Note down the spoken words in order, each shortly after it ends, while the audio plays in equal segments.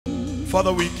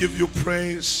Father, we give you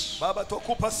praise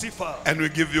and we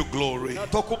give you glory.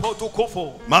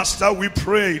 Master, we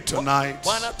pray tonight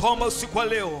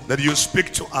that you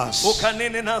speak to us.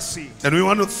 And we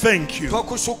want to thank you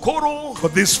for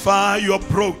this far you have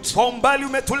brought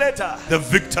the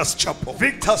Victor's Chapel.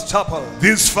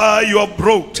 This far you have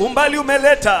brought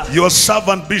your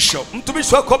servant Bishop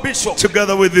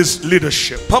together with his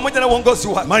leadership.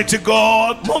 Mighty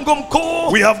God,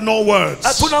 we have no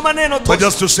words but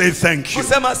just to say thank you.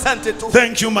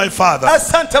 Thank you, my Father,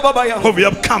 for we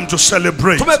have come to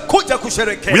celebrate.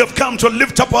 We have come to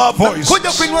lift up our voice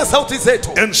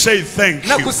and say thank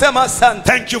you.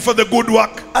 Thank you for the good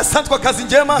work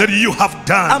that you have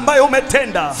done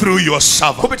through your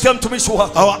servant.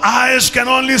 Our eyes can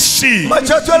only see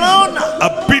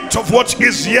a bit of what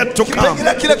is yet to come,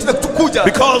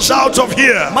 because out of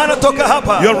here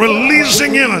you're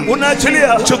releasing in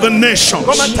to the nations.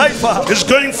 It's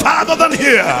going farther than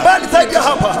here.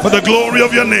 For the glory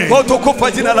of your name,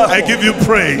 I give you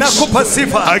praise,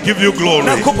 I give you glory.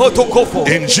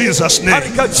 In Jesus' name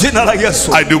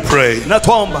I do pray.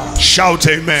 Shout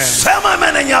amen.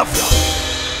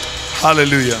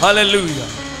 Hallelujah. Hallelujah.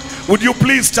 Would you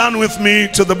please stand with me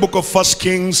to the book of 1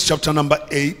 Kings chapter number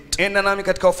 8. I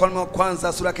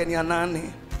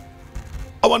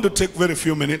want to take very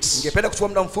few minutes.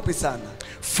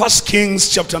 1 Kings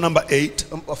chapter number 8.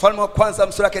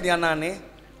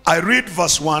 I read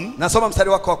verse 1.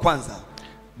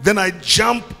 Then I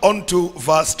jump onto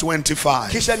verse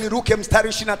 25.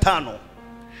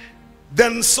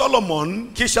 Then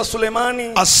Solomon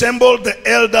assembled the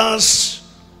elders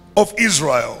of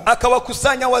Israel and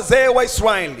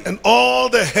all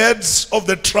the heads of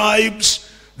the tribes,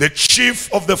 the chief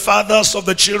of the fathers of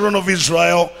the children of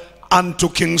Israel, unto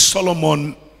King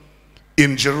Solomon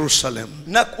in Jerusalem.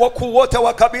 That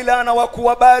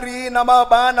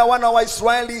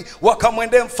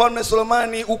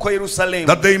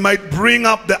they might bring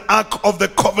up the ark of the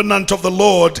covenant of the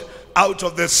Lord out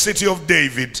of the city of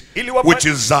David, which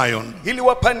is Zion.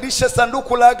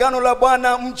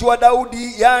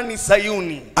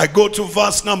 I go to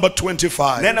verse number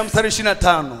 25.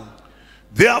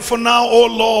 Therefore now, O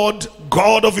Lord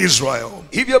God of Israel,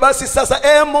 keep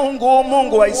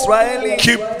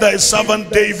thy servant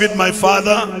David my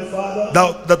father,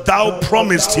 that thou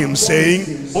promised him, saying,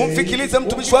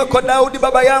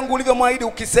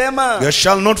 there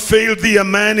shall not fail thee a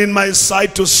man in my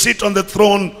sight to sit on the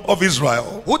throne of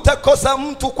Israel, so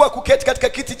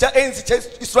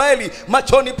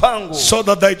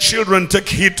that thy children take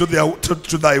heed to their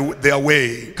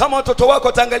way,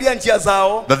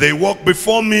 that they walk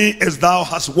before me as thou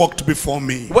hast walked before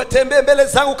me.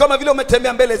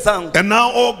 And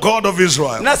now, O God of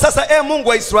Israel, let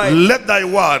thy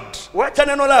word,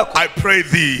 I pray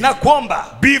thee,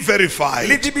 be verified,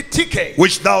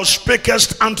 which thou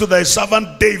spakest unto thy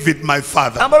servant David my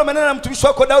father.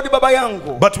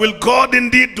 But will God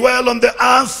indeed dwell on the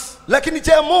earth? Behold,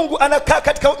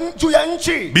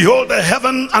 the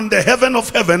heaven and the heaven of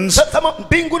heavens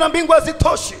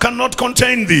cannot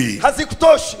contain thee.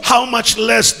 How much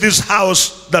less this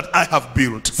house that I have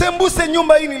built?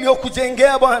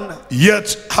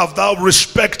 Yet have thou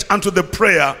respect unto the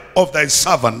prayer of thy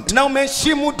servant,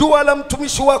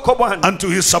 unto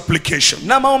his supplication.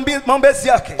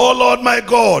 O Lord my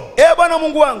God,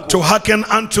 to hearken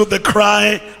unto the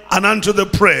cry and unto the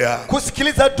prayer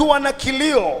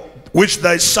which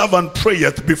thy servant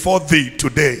prayeth before thee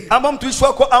today.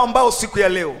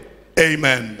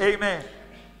 Amen. Amen.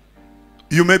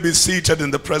 You may be seated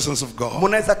in the presence of God.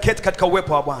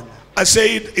 I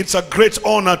said it's a great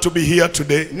honor to be here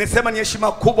today. I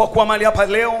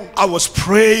was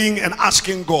praying and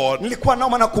asking God,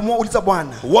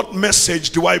 what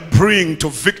message do I bring to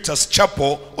Victor's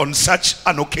Chapel on such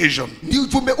an occasion?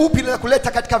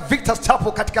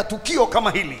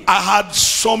 I had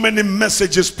so many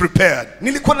messages prepared.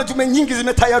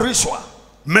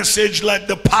 Message like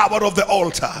the power of the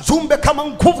altar,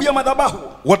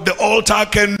 what the altar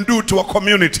can do to a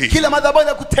community.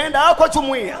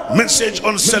 Message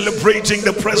on celebrating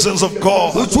the presence of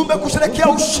God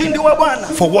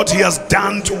for what he has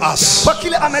done to us,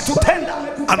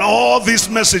 and all these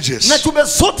messages.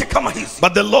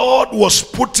 But the Lord was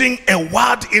putting a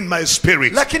word in my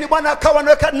spirit.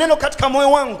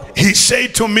 He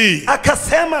said to me,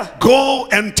 go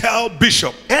and tell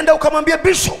Bishop and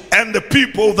the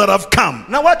people that have come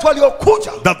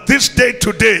that this day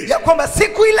today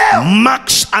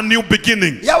marks a new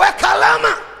beginning.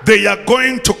 They are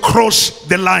going to cross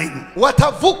the line.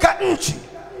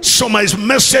 So my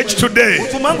message today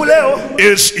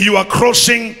is, you are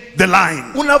crossing the line.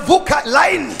 Unavuka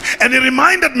line. And he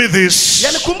reminded me this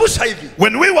Yanikumbusha hivi.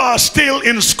 when we were still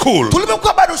in school,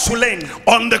 Tulipokuwa bado shuleni,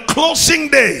 on the closing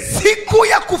day, siku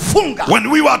ya kufunga, when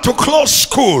we were to close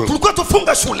school, tulikuwa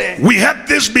tufunga shuleni, we had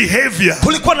this behavior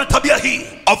tulikuwa na tabia hii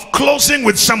of closing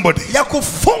with somebody. ya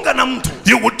kufunga na mtu.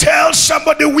 You would tell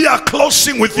somebody, we are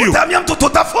closing with you. Utamwambia mtu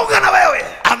tutafunga na wewe.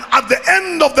 And at the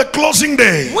end of the closing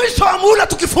day, Mwisho wa muda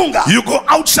tukifunga, you go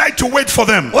outside to wait for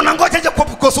them. unangoja nje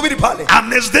kusubiri pale.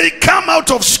 And as they come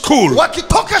out of school,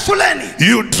 Wakitoka shuleni,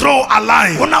 you draw a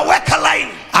line. unaweka line.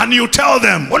 And you tell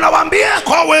them, Unawaambia,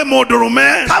 Kwawe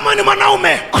modurume, kama ni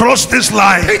mwanaume, cross this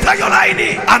line. pita hiyo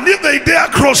line. And if they dare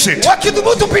cross it,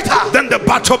 Wakidhubutu pita, then the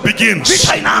battle begins.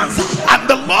 vita inaanza. And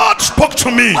the Lord spoke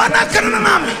to me, Anakanana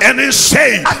nami, and he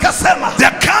said, akasema,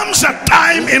 there comes a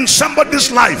time in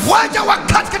somebody's life waja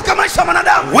wakati katika maisha ya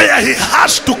mwanadamu where he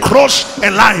has to cross a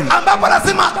line. ambapo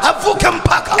lazima avuke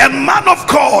mpaka. And man of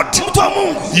God, Mtu wa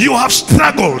Mungu, you have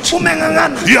struggled.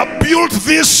 umeng'ang'ana, You have built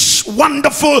this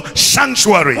wonderful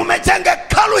sanctuary. umejenga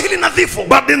hekalu hili nadhifu,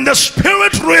 But in the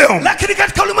spirit realm, lakini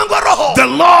katika ulimwengu wa roho, the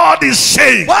Lord is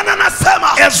saying, Bwana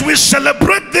anasema, as we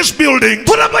celebrate this building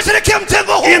tunaposherehekea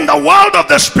mtengo huu in the world of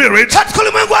the spirit, katika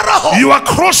ulimwengu wa roho, you are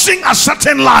crossing a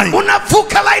certain line.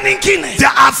 unavuka line nyingine.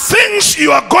 There are things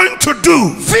you are going to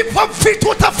do Vipo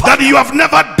vitu that utafanya you have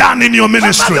never done in your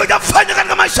ministry. ambavyo hujafanya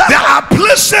katika maisha There yako. are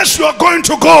places you are going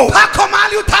to go Pako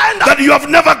mahali utaenda that you have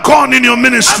never gone in your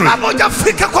ministry. ambapo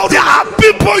hujafika kwa There huduma. are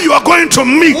people you are going to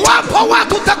meet Wapo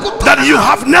watu utakutana that you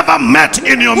have never met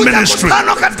in your ministry.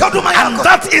 utakutana katika huduma And yako.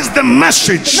 that is the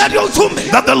message Na ndio ujumbe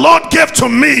that the Lord gave to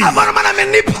me ambao Bwana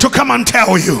amenipa to come and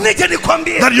tell you nije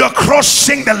nikwambie, that you are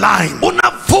crossing the line.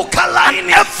 unavuka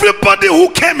line. Everybody who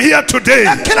came here today,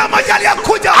 Kila mmoja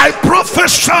aliyakuja, I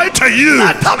prophesy to you,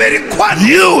 natabiri kwani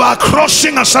you are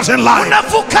crossing a certain line.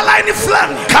 unavuka line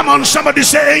fulani. Come on, somebody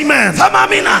say amen. Sema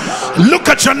amina. Look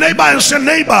at your neighbor and say,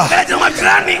 neighbor, Katika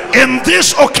majirani, in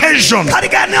this occasion,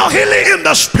 katika eneo hili, in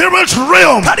the spirit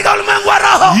realm, katika ulimwengu wa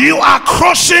roho, you are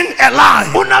crossing a line.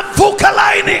 unavuka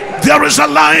line. There is a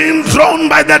line drawn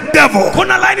by the devil.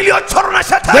 Kuna line iliyochorwa na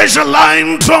shetani. There's a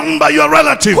line drawn by your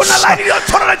relatives. Kuna line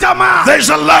iliyochorwa na jamaa. There's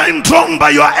a line drawn by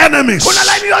your enemies. Kuna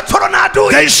line iliyochorwa na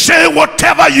adui. They say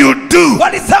whatever you do,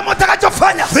 Walisema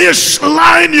utakachofanya this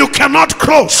line you cannot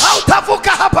cross.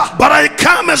 hautavuka hapa. But I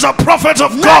come as a prophet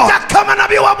of God, Naja kama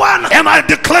nabii wa Bwana, and I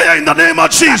declare in the name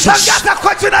of Jesus, tangaza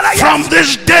kwa jina la from Yesu,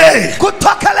 this day,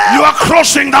 kutoka you leo are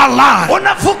crossing that line.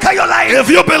 unavuka hiyo line. If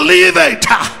you believe it,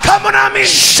 Kama unaamini,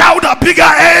 shout a bigger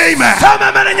amen. sema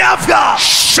amen yenye afya.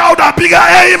 Shout a bigger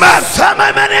amen. Sema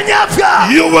amen yenye afya.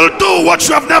 You will do what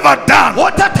you have never done.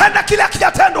 Utatenda kile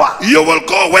hakijatendwa. You will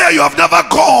go where you have never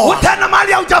gone. Utaenda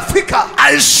mahali haujafika.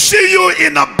 I see you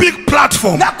in a big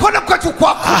platform. Na kuona kwa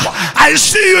jukwaa kubwa. I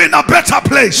see you in a better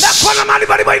place. Na kuona mahali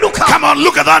palipoinuka. Come on,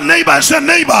 look at that neighbor and say,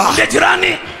 neighbor, Ndiye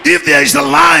jirani, if there is a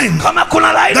line kama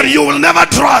kuna that line you will never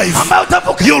drive, ambayo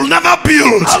utavuka, you'll never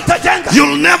build, hautajenga,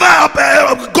 you'll never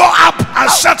go up a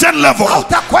certain level,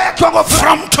 hautakwea kiwango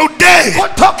fulani. from today,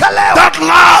 Kutoka leo, that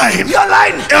line hiyo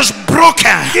line is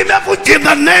broken imevunjika in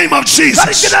the name of kwa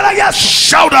Jesus. jina la Yesu.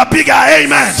 Shout a bigger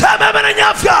amen. Sema amen yenye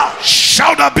afya.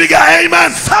 Shout a bigger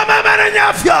amen. Sema amen yenye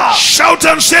afya. Shout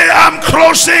and say, I'm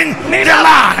crossing the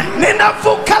line.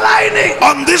 Ninavuka line.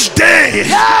 On this day,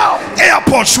 Leo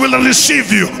airports will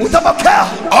receive you.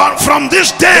 utapokea. From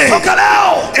this day, Kutoka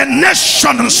leo and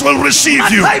nations will receive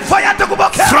you. mataifa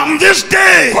yatakupokea. From this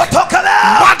day, Kutoka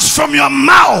leo words from your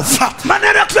mouth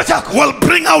maneno ya kinywa chako will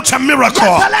bring out a miracle.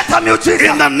 yataleta miujiza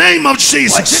In the name of kwa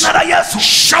Jesus. jina la Yesu.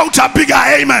 Shout a bigger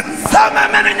amen. Sema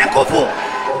amen yenye nguvu.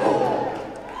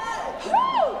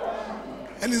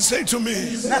 And he said to me,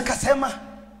 Na akasema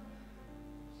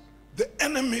the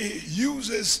enemy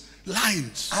uses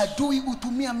lines adui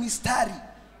hutumia mistari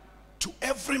to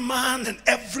every man and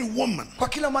every woman kwa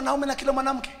kila mwanaume na kila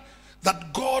mwanamke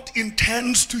that God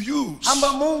intends to use amba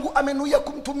Mungu amenuia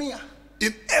kumtumia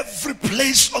in every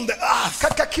place on the earth.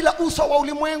 katika kila uso wa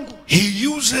ulimwengu. He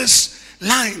uses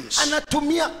lines.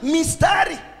 Anatumia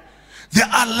mistari. There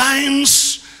are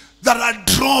lines that are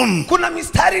drawn. Kuna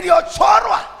mistari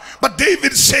iliyochorwa. But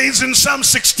David says in Psalm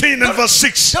 16 and verse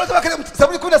 6,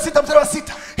 Zaburi 16 mstari wa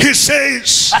 6. he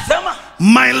says, Asema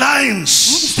my lines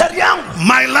mistari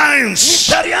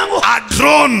yangu are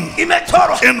drawn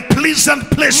imechorwa in pleasant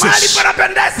mahali places.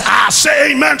 panapendeza. I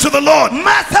say amen to the Lord.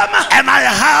 Masema And I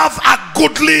have a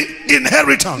goodly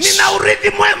inheritance. nina urithi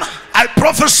mwema. I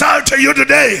prophesy to you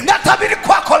today,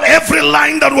 every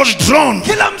line that was drawn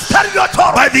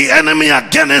by the enemy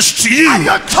against you,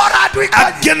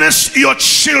 against your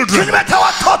children,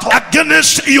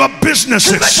 against your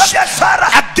businesses,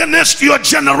 against your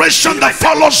generation that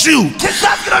follows you,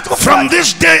 from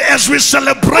this day as we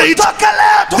celebrate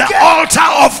the altar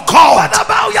of God,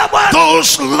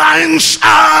 those lines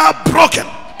are broken.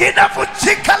 In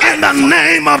the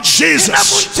name of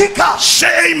Jesus.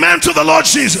 Say amen to the Lord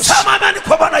Jesus.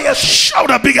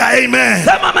 Shout a bigger amen.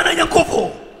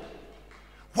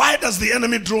 Why does the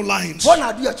enemy draw lines?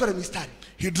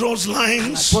 He draws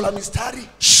lines so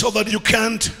that you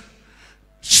can't,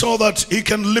 so that he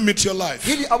can limit your life.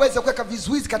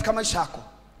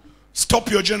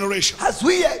 Stop your generation.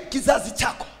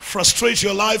 Frustrate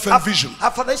your life and vision.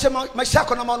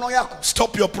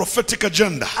 Stop your prophetic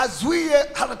agenda.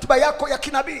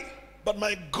 But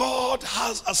my God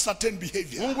has a certain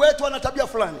behavior.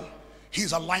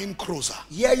 He's a line crosser.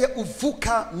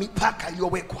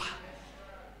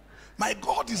 My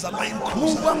God is a line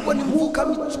crosser.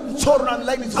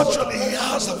 Actually, he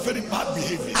has a very bad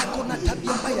behavior.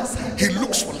 He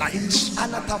looks for lines.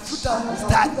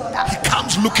 He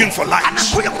comes looking for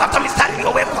lines.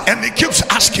 And he keeps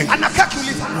asking,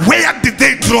 where did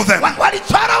they draw them?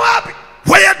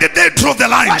 Where did they draw the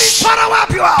lines?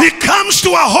 He comes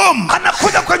to a home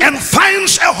and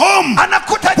finds a home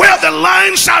where the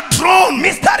lines are drawn.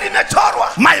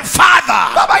 My father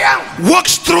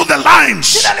walks through the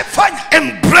lines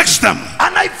and breaks them.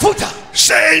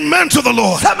 Say amen to the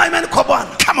Lord.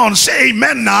 Come on, say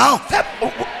amen now.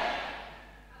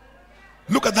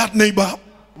 Look at that neighbor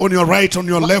on your right, on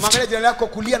your left,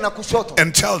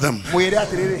 and tell them,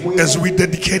 as we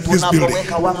dedicate this building,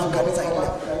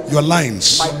 your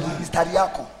lines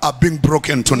are being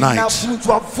broken tonight.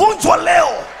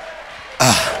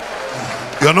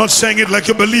 You're not saying it like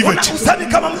you believe it.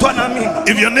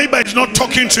 If your neighbor is not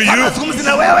talking to you,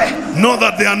 know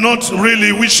that they are not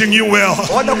really wishing you well.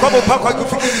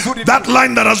 That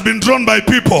line that has been drawn by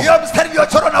people,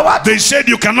 they said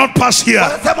you cannot pass here.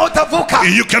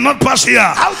 You cannot pass here.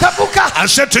 I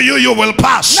said to you, you will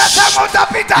pass.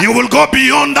 You will go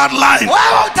beyond that line.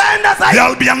 There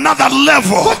will be another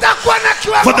level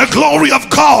for the glory of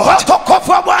God.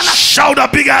 Shout a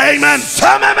bigger amen.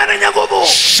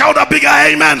 Shout a bigger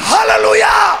amen.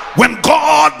 Hallelujah. When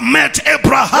God met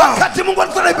Abraham,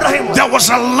 there was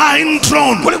a line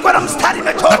drawn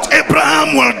that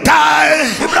Abraham will die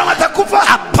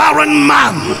a barren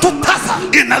man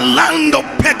in a land of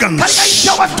pagans.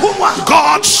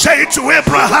 God said to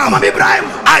Abraham,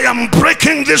 I am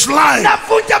breaking this line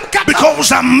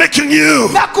because I'm making you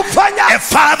a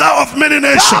father of many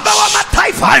nations.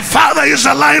 My father is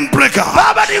a line breaker.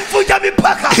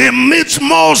 He meets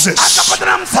Moses,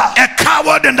 a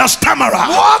coward and a stammerer,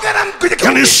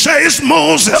 and he says,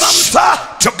 Moses,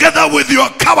 together with your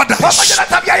cowardice,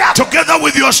 together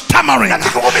with your stammering,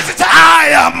 I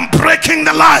am breaking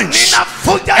the lines.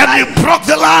 And he broke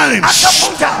the lines,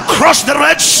 crossed the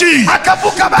Red Sea,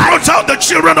 brought out the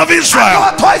children of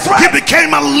Israel. He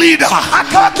became a leader.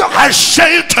 I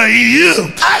say to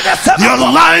you, your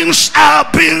lines are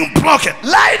being broken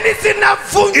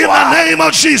in the name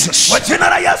of Jesus.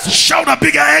 Shout a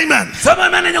bigger amen.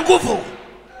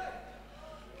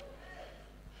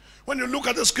 When you look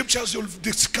at the scriptures, you'll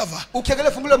discover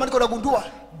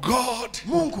God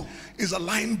is a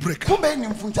line breaker.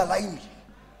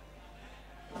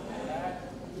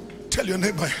 Tell your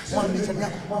neighbor,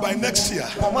 by next year,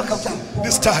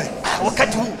 this time,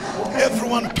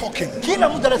 everyone talking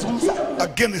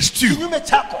against you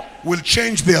will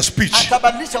change their speech.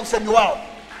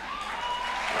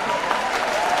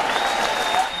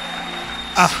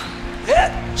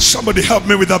 Somebody help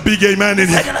me with a big amen in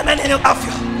here.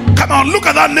 Come on, look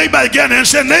at that neighbor again and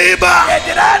say, neighbor,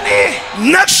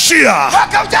 next year,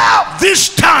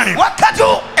 this time,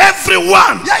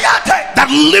 everyone that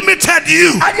limited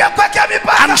you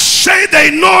and say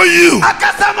they know you,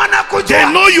 they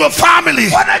know your family,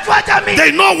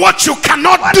 they know what you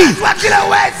cannot do,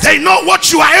 they know what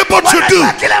you are able to do,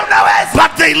 but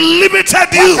they limited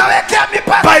you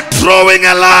by drawing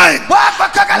a line.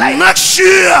 Next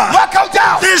year,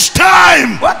 this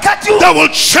time, they will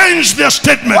change their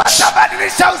statement.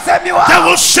 They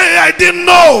will say, I didn't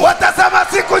know,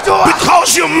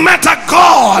 because you met a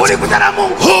God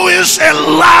who is a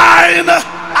line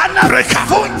breaker.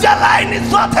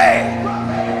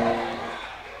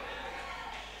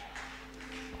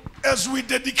 As we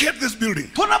dedicate this building,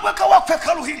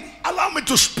 allow me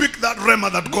to speak that rhema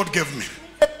that God gave me.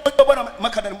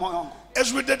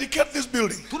 As we dedicate this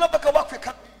building,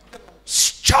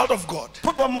 child of God,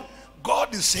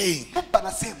 God is saying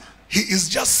He is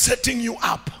just setting you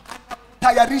up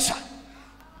tayarisha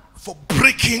for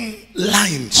breaking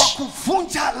lines kwa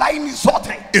kuvunja laini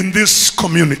zote in this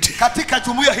community. Katika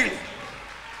jumuiya hili.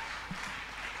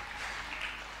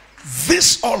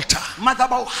 This altar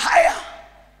madhabahu haya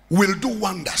will do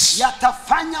wonders.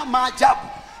 Yatafanya maajabu.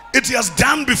 It has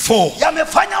done before,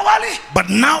 yamefanya wali, but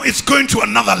now it's going to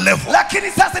another level.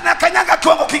 Lakini sasa inakanyaga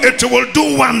kiwango kingine. It will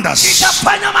do wonders.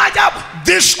 Itafanya maajabu.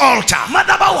 This altar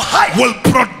madhabahu haya will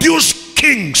produce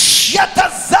kings,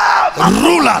 yatazaa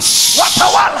rulers,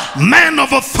 watawala, men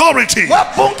of authority,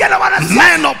 wabunge na wanasiasa,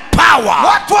 men of power,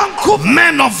 watu wa nguvu,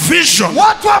 men of vision,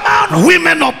 watu wa maono,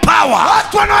 women of power,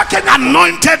 watu wanawake,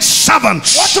 anointed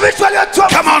servants. watumishi walioitwa.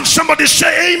 Come on, somebody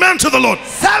say amen to the Lord.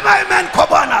 Sema amen kwa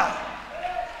Bwana.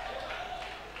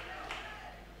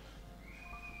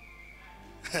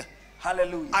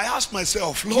 Hallelujah. I asked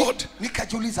myself, Lord,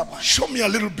 show me a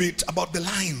little bit about the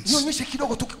lines. And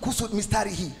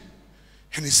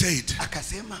he said,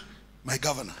 my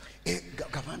governor,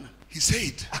 he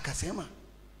said,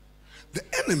 the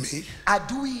enemy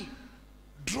adui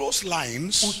draws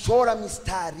lines uchora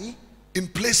mistari in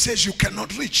places you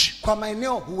cannot reach. Kwa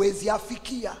maeneo huwezi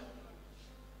afikia.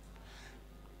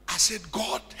 I said,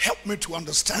 God, help me to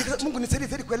understand. Mungu nisaidie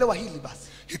zaidi kuelewa hili basi.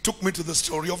 He took me to the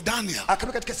story of Daniel.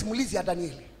 Akatoka katika simulizi ya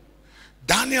Danieli.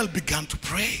 Daniel began to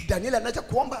pray. Danieli anaanza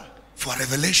kuomba for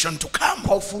revelation to come.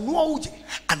 Kwa ufunuo uje.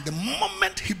 And the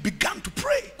moment he began to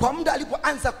pray, kwa muda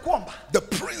alipoanza kuomba, the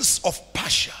prince of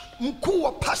Persia, mkuu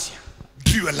wa Persia,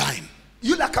 drew a line.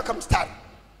 Yule akaka mstari.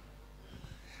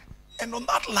 And on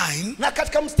that line, na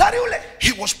katika mstari ule,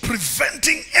 he was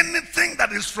preventing anything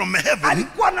that is from heaven,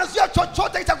 alikuwa anazuia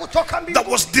chochote cha kutoka mbinguni,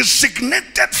 that was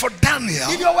designated for Daniel,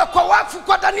 iliyowekwa wakfu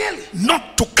kwa Danieli, not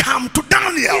to come to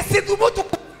Daniel. isidhubutu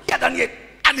kufikia Danieli.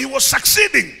 And he was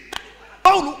succeeding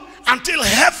Paulo, until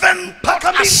heaven put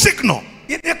a signal.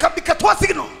 ikatoa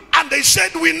signal. And they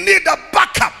said, we need a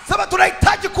backup,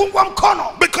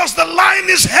 because the line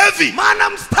is heavy.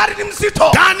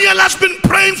 Daniel has been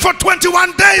praying for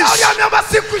 21 days,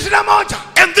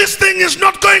 and this thing is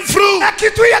not going through.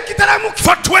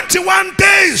 For 21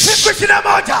 days,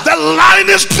 the line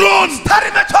is drawn.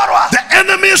 The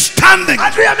enemy is standing,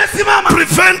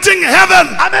 preventing heaven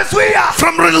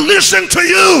from releasing to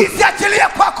you.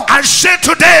 I say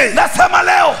today,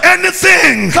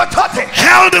 anything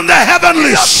held in the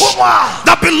heavenlies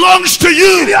that belongs to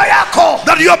you,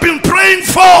 that you have been praying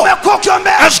for,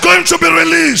 is going to be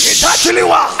released. I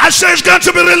say it's going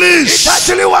to be released.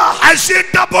 I say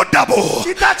double.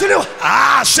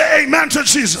 Say amen to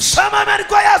Jesus.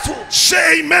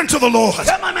 Say amen to the Lord.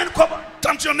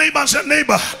 Turn to your neighbor and say,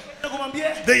 neighbor,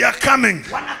 they are coming.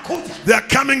 They are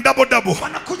coming double.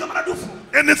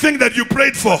 Anything that you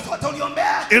prayed for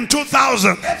in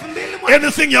 2000,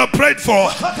 anything you prayed for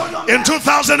in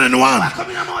 2001,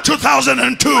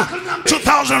 2002,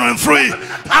 2003,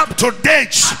 up to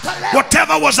date,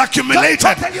 whatever was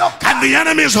accumulated and the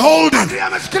enemy is holding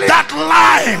that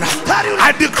line,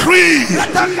 I decree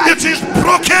it is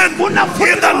broken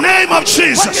in the name of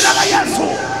Jesus.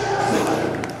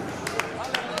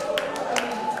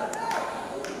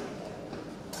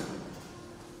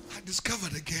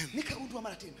 Discovered again,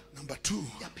 number 2,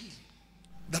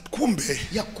 that kumbe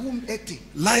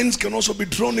lines can also be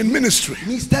drawn in ministry.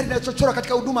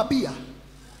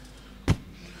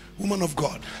 Woman of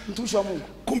God,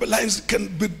 kumbe lines can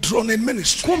be drawn in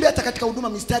ministry.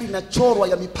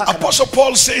 Apostle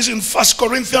Paul says in 1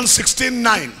 Corinthians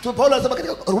 16:9,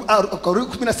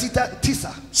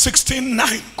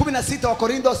 16:9.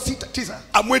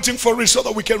 I'm waiting for it so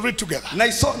that we can read together.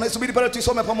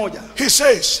 He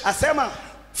says,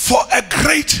 for a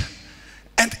great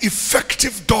and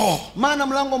effective door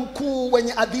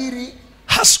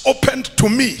has opened to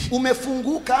me,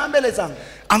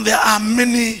 and there are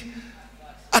many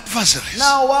adversaries.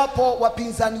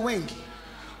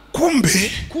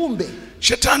 Kumbe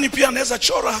shetani pia anaweza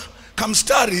chora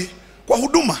kamstari kwa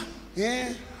huduma.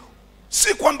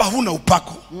 Si kwamba huna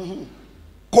upako.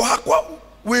 Kwa hakwa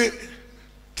we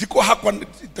tiko hakwa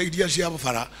taidia jia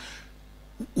fara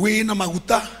we na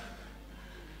maguta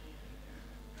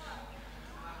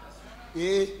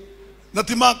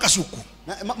natima kasuku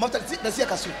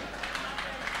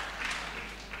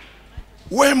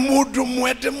we mudu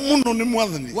mwete muno ni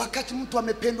mwadhani. Wakati mtu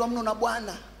amependwa mno na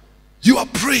Bwana, you are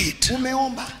prayed,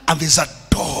 umeomba, and there's a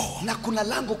door na kuna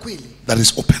lango kweli that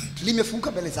is opened.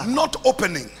 Limefunguka mbele zako. Not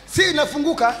opening, si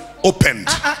inafunguka, opened.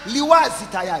 Liwazi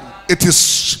tayari. It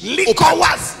is liko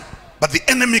wazi, but the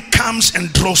enemy comes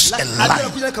and draws a line.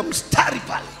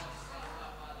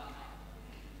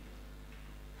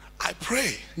 I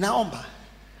pray, naomba,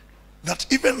 that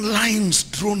even lines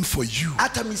drawn for you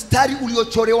hata mistari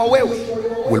uliochorewa wewe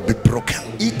will be broken.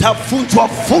 Itavunjwa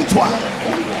vunjwa.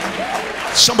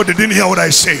 Somebody didn't hear what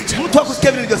I said. Mtu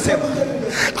akusikia vile nilivyosema.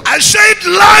 I said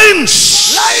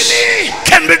lines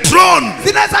can be drawn.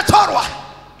 Zinaweza chorwa.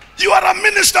 You are a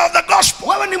minister of the gospel.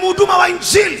 Wewe ni mhuduma wa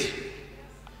injili.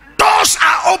 Doors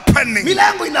are opening.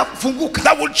 Milango inafunguka.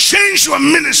 That will change your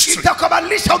ministry.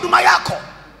 Itakubadilisha huduma yako.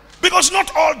 Because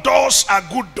not all doors are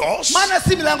good doors. Maana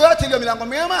si milango yote iliyo milango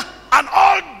mema. And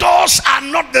all doors are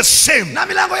not the same. Na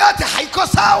milango yote haiko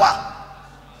sawa.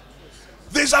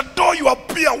 There's a door you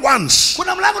appear once.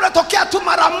 Kuna mlango unatokea tu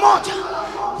mara moja.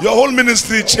 Your whole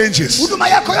ministry changes. Huduma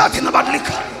yako yote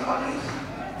inabadilika.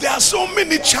 There are so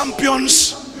many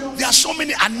champions. There are so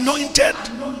many anointed,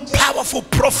 powerful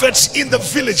prophets in the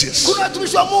villages. Kuna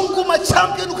watumishi wa Mungu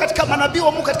machampion katika manabii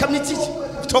wa Mungu katika mijiji,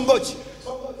 vitongoji.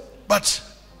 But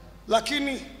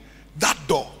lakini that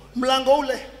door, mlango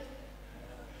ule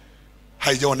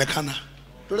haijaonekana.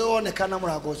 Tulioonekana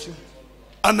mlango uchu.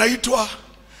 Anaitwa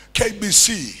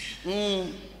KBC,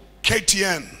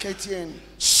 KTN,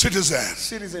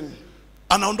 Citizen.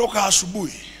 Anaondoka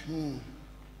asubuhi.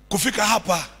 Kufika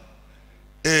hapa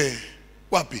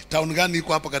wapi? Town gani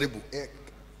iko hapa karibu?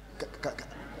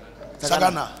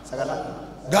 Sagana.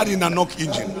 Gari na knock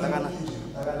engine.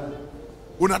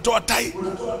 Unatoa tai,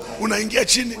 unaingia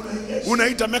chini,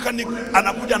 unaita mechanic,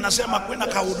 anakuja anasema kwenda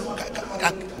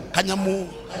kanyamu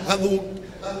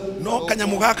no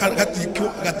kanyamu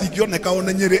gatikio ne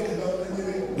kaone nyere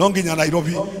no nginya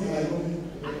Nairobi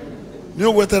ni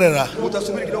ugweterera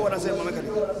utasubiri kidogo anasema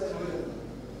mechanic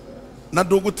na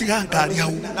ndugutiga ngari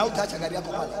hau na utaacha gari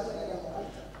yako pale.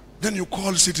 Then you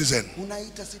call Citizen.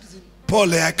 Unaita Citizen.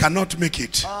 Paul, I cannot make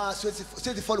it.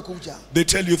 They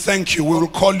tell you thank you, we will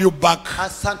call you back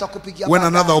when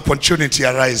another opportunity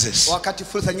arises.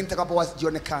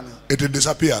 It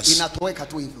disappears.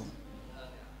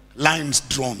 Lines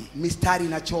drawn.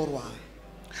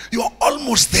 You are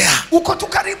almost there.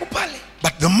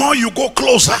 But the more you go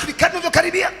closer,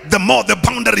 the more the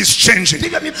boundary is changing.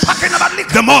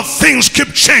 The more things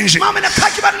keep changing.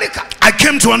 I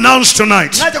came to announce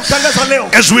tonight,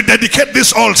 as we dedicate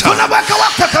this altar,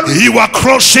 you are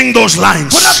crossing those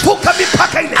lines.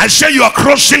 I say you are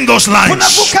crossing those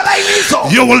lines.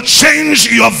 You will change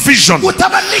your vision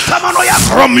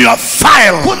from your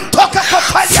file,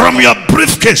 from your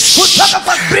briefcase,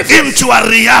 into a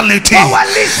reality.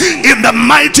 In the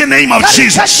mighty name of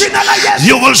Jesus,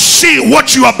 you will see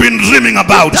what you have been dreaming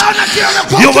about.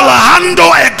 You will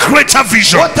handle a greater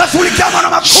vision.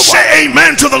 Say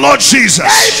amen to the Lord Jesus.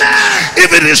 Amen.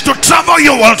 If it is to travel,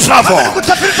 you will travel.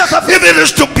 If it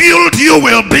is to build, you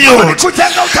will build.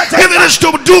 If it is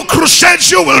to do crusades,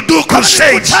 you will do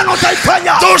crusades.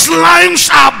 Those lines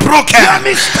are broken.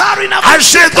 I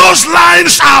say those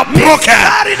lines are broken.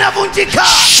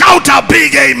 Shout a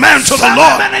big amen to the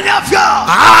Lord.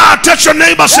 Touch your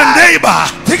neighbor, say neighbor,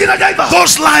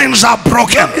 those lines are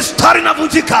broken.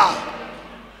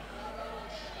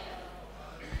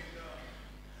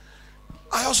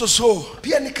 I also saw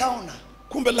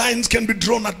kumbe lines can be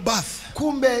drawn at birth.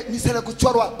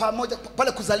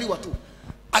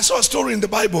 I saw a story in the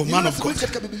Bible, man of God,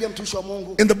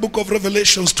 in the book of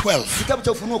Revelations 12,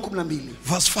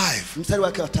 verse 5.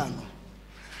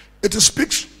 It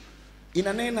speaks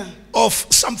of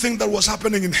something that was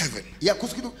happening in heaven.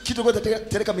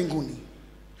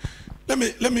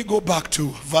 Let me go back to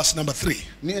verse number 3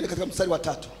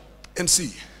 and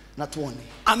see.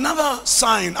 Another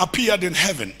sign appeared in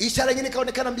heaven.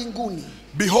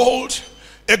 Behold,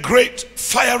 a great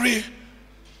fiery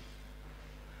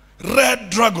red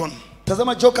dragon,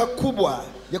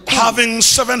 having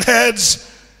 7 heads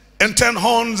and 10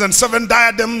 horns and 7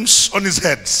 diadems on his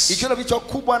heads.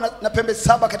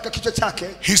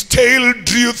 His tail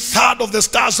drew 1/3 of the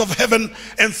stars of heaven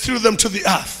and threw them to the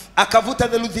earth. And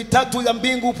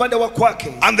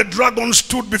the dragon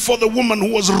stood before the woman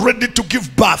who was ready to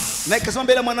give birth.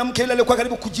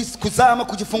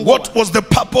 What was the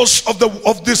purpose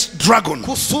of this dragon?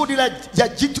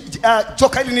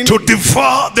 To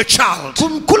devour the child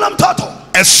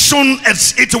as soon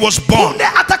as it was born.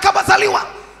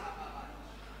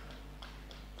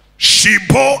 She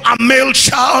bore a male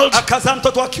child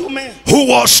who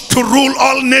was to rule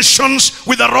all nations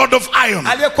with a rod of iron.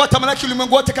 And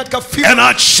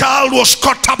our child was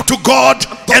caught up to God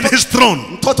and his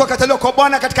throne.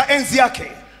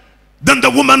 Then the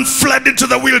woman fled into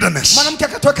the wilderness.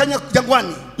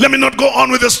 Let me not go on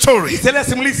with the story.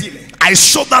 I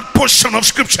saw that portion of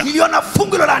scripture and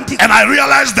I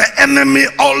realized the enemy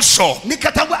also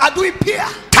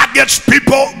targets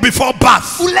people before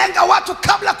birth. Ulenga watu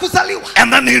kabla kuzaliwa.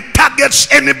 And then he targets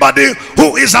anybody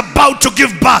who is about to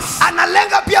give birth.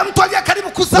 Analenga pia mtu aliye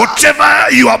karibu kuzaa. Whatever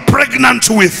you are pregnant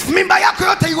with, mimba yako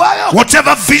yote iwayo,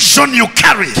 whatever vision you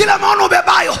carry, kila maono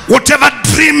ubebayo, whatever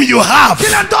dream you have,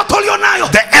 kila ndoto ulionayo,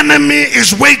 the enemy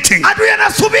is waiting adui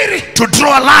anasubiri to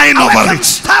draw a line over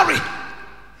it.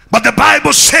 But the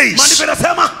Bible says,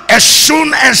 as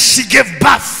soon as she gave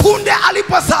birth,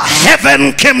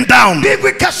 heaven came down.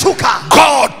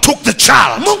 God took the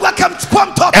child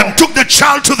and took the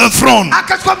child to the throne.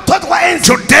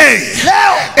 Today,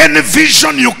 any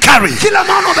vision you carry,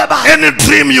 any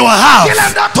dream you have,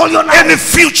 any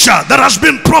future that has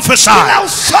been prophesied,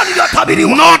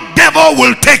 no devil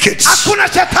will take it.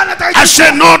 I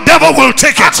say no devil will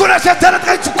take it. I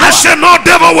say no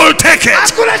devil will take it.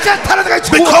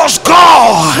 Because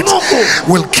God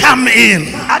will come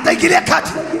in and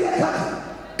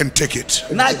take it.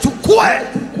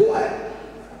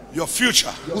 Your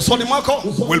future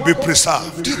will be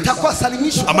preserved.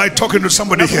 Am I talking to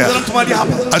somebody here?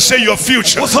 I say your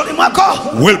future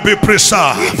will be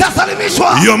preserved.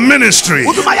 Your ministry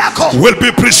will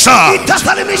be preserved.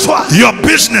 Your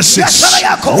businesses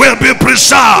will be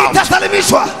preserved.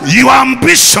 Your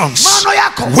ambitions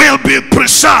will be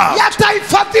preserved.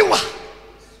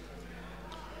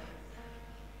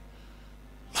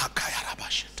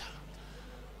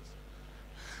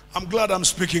 I'm glad I'm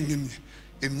speaking in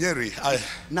Nyeri.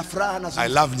 I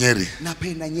love Nyeri.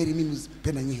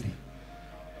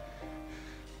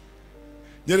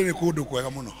 Nyeri ni kudu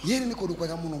kwega muno.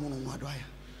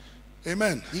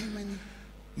 Amen.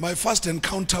 My first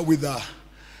encounter with a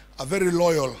very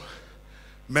loyal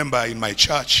member in my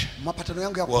church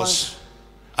was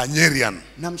a Nyerian.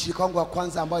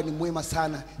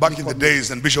 Back in the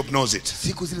days, and Bishop knows it.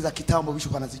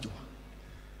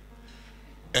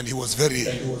 And he was very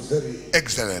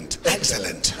excellent.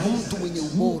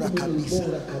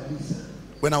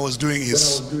 When I was doing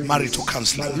his marital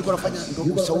counseling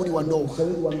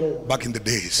back in the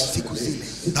days,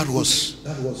 that was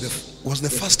the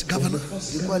first governor.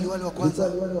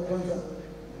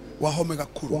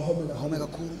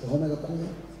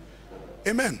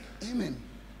 Amen.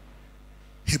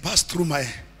 He passed through my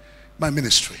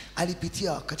ministry. And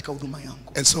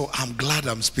so I'm glad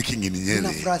I'm speaking in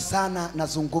Nyeri.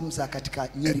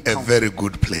 A very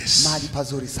good place.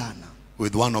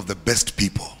 With one of the best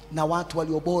people.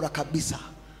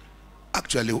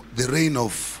 Actually, the reign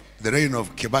of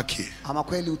Kibaki,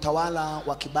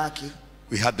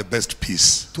 we had the best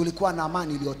peace.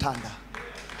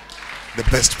 The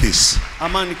best peace.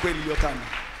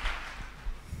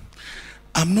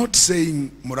 I'm not saying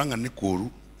Muranga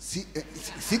Nikuru.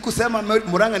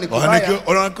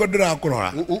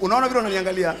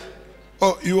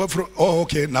 Oh, you are from, oh,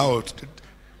 okay, now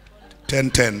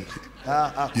 10-10.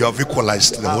 You have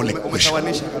equalized the whole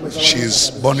equation.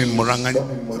 She's born in Muranga,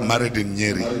 married in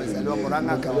Nyeri.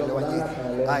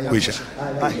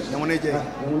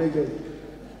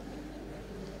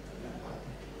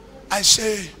 I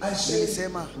say,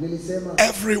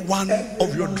 every one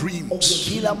of your dreams,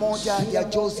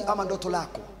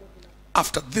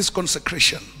 after this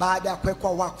consecration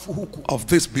of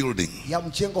this building,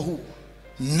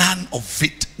 none of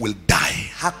it will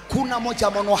die.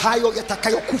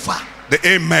 The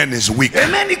amen is weak.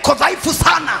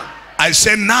 I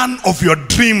say none of your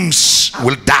dreams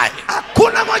will die.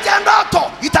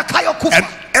 And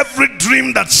every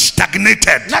dream that's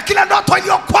stagnated,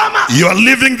 you are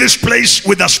leaving this place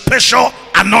with a special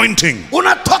anointing.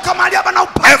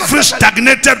 Every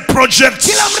stagnated project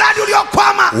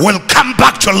will come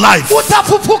back to life.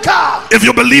 If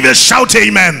you believe it, shout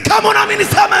amen.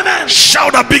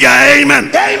 Shout a bigger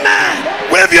amen.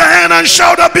 Wave your hand and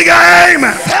shout a bigger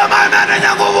amen.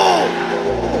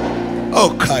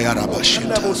 Oh,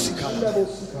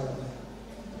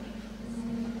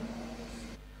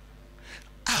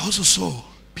 I also saw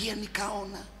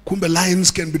kumbe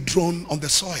lines can be drawn on the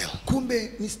soil.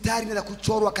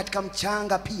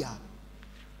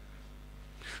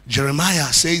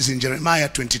 Jeremiah says in Jeremiah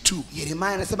 22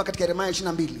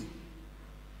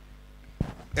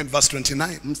 and verse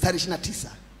 29.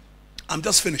 I'm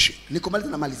just finishing.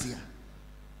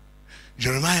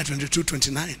 Jeremiah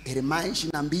 22:29.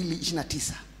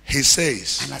 He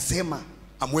says,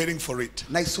 I'm waiting for it.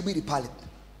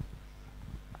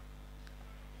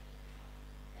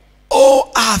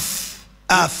 Oh earth,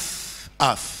 earth,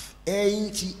 earth,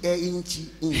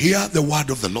 hear the word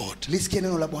of the Lord.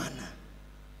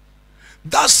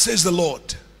 Thus says the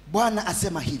Lord,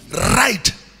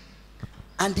 right,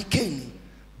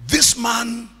 this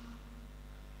man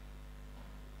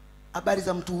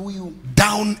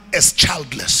down as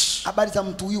childless, a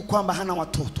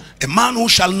man who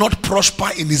shall not prosper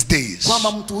in his days,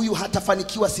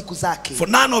 for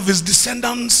none of his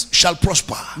descendants shall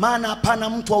prosper,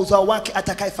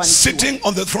 sitting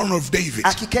on the throne of David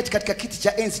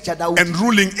and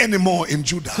ruling anymore in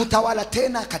Judah.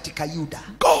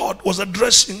 God was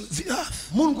addressing the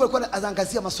earth.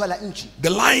 The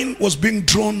line was being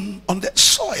drawn on the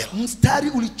soil.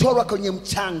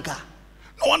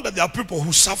 No wonder there are people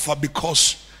who suffer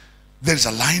because there is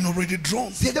a line already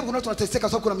drawn.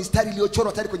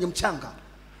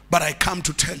 But I come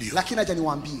to tell you,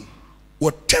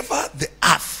 whatever the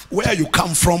earth where you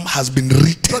come from has been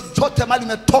written,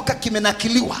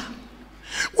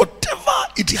 whatever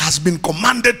it has been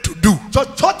commanded to do,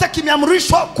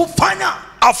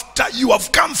 after you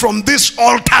have come from this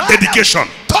altar dedication,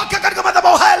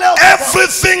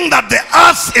 everything that the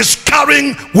earth is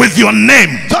carrying with your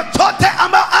name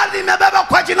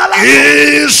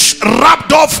is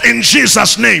wrapped off in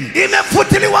Jesus' name. You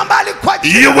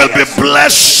will be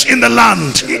blessed in the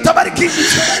land.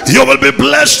 You will be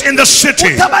blessed in the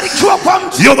city.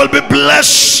 You will be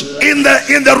blessed in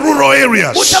the rural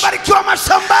areas.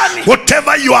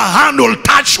 Whatever your hand will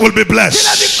touch will be blessed.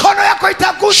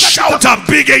 Shout a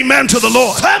big amen to the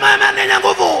Lord.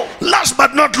 Last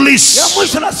but not least,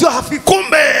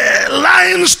 kumbe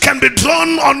lines can be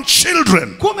drawn on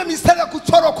children.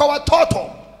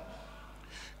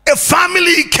 A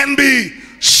family can be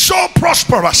so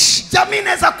prosperous, and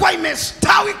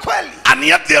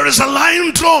yet there is a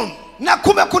line drawn.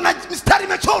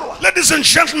 Ladies and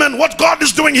gentlemen, what God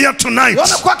is doing here tonight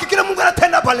is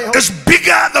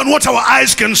bigger than what our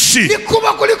eyes can see.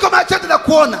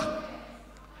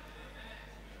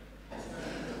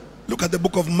 Look at the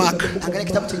book of Mark,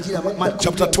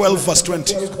 chapter 12, verse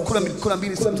 20.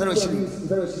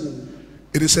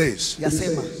 It says,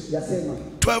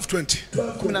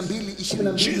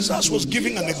 12:20. Jesus was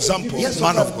giving an example,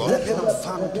 man of God,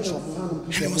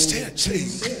 and he was saying,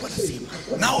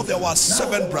 now there were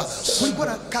 7 brothers.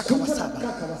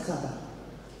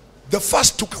 The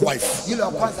first took a wife.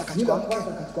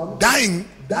 Dying,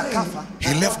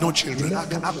 he left no children.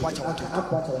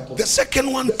 The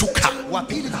second one took her.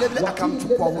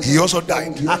 He also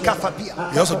died. He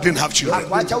also didn't have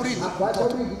children. And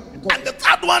the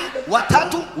third one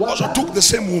also took the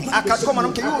same woman.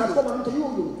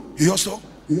 He also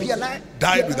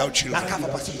died without children.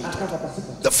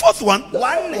 The fourth one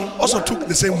also took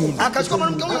the same woman.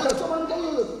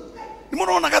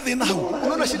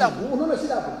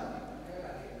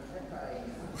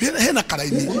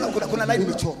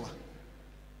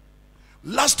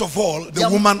 Last of all, the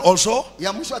woman also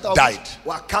died.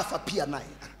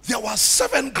 There were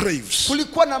 7 graves in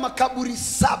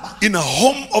a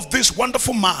home of this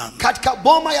wonderful man,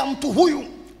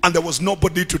 and there was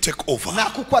nobody to take over.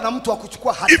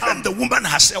 Even the woman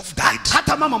herself died.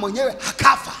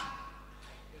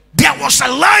 There was a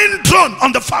line drawn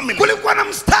on the family.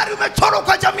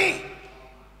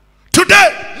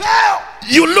 Today,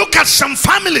 you look at some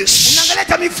families,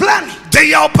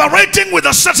 they are operating with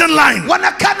a certain line.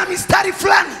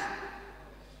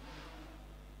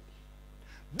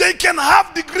 They can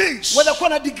have degrees,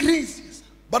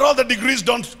 but all the degrees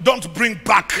don't bring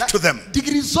back to them.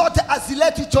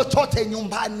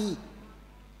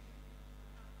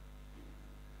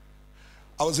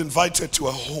 I was invited to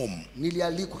a home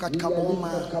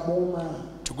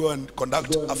to go and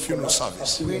conduct a funeral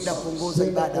service. And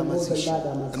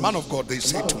man of God, they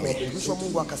say to me,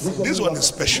 this one is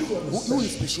special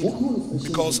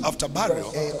because after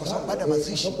burial,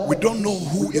 we don't know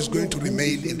who is going to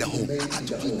remain in the home,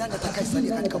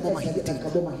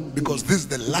 because this is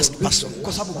the last person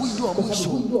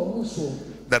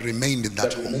that remained in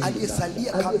that home.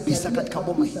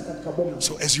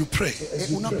 So as you pray,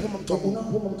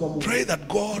 pray that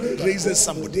God raises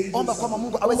somebody who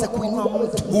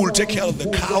will take care of the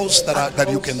cows that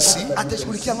you can see,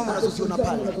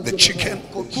 the chicken,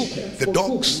 the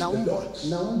dogs.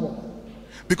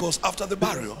 Because after the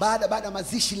burial,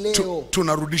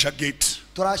 tunarudisha gate.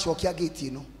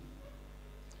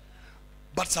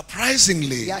 But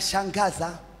surprisingly,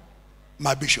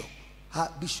 my bishop,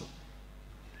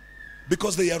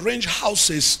 because they arrange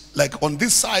houses like on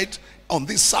this side,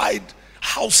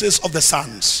 houses of the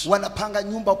sons.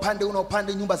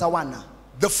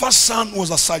 The first son was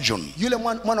a surgeon,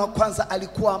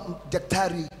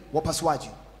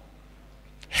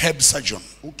 head surgeon,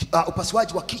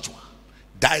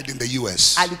 died in the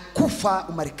US,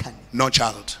 no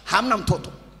child.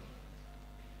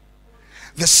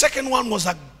 The second one was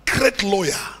a great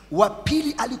lawyer,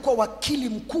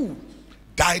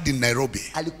 died in Nairobi,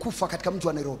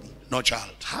 No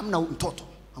child. Hamna mtoto,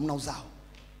 hamna uzao.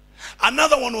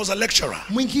 Another one was a lecturer.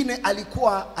 Mwingine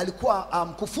alikuwa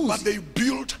mkufunzi. But they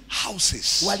built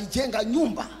houses. Walijenga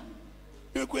nyumba.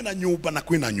 Kuna nyumba na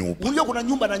kuna nyumba. Unajua kuna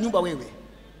nyumba na nyumba wewe.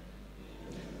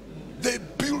 They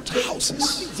built houses.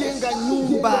 Walijenga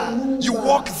nyumba. You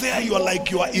walk there, you are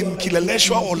like you are in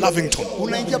Kileleshwa or Lavington.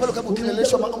 Unaingia pale kama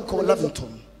Kileleshwa au kwa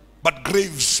Lavington. But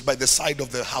graves by the side of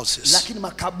the houses. Lakini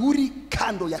makaburi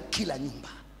kando ya kila nyumba.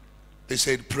 They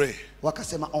said pray.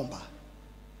 Wakasema omba.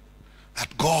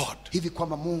 That God hivi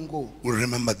kwamba Mungu will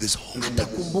remember this home.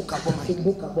 Atakumbuka boma hii.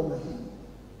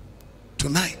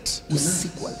 Tonight.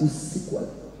 Usiku.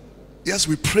 Yes,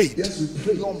 we prayed.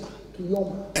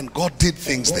 And God did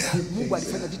things there.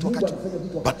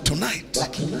 But tonight,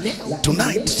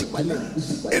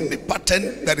 any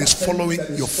pattern that is following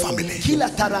your family,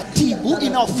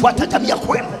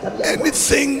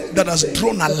 anything that has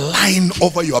drawn a line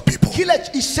over your people,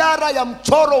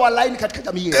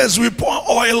 as we pour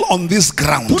oil on this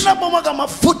ground, let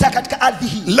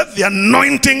the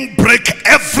anointing break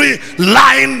every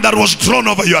line that was drawn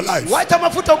over your life.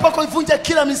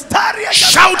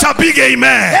 Shout a big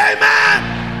amen. Amen.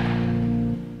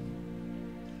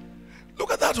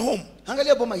 Look at that home.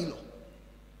 Angalia boma hilo.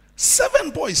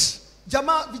 7 boys.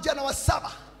 Jamaa vijana wa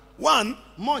 7. One,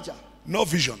 moja, no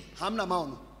vision. Hamna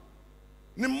maono.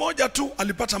 Ni mmoja tu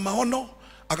alipata maono,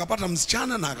 akapata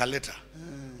msichana na akaleta.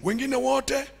 Wengine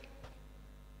wote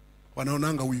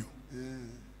wanaonanga huyu.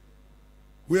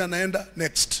 Huyu anaenda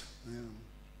next.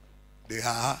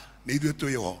 Ni hivyo tu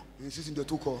yo. Sisi ndio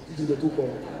tuko.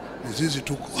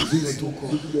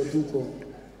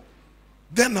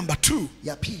 Then number 2,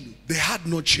 ya pili, they had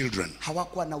no children.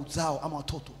 Hawakuwa na uzao ama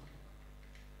watoto.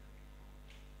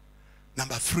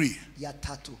 Number 3, ya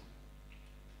tatu,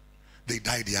 they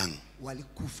died young.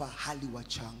 Walikufa hali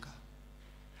wachanga.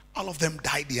 All of them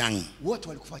died young. Wote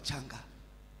walikufa changa.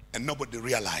 And nobody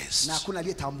realized. Na hakuna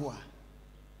aliyetambua.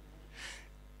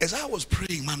 As I was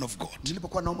praying, man of God,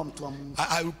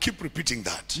 I will keep repeating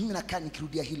that.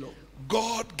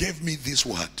 God gave me this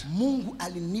word.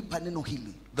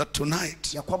 That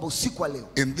tonight,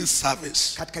 in this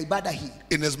service,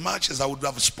 in as much as I would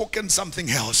have spoken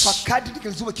something else,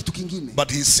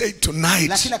 but he said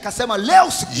tonight,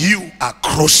 you are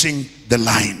crossing the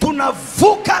line.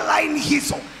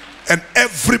 And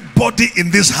everybody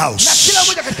in this house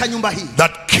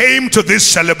that came to this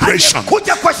celebration,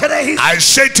 I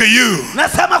say to you,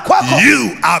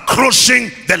 you are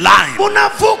crossing the line.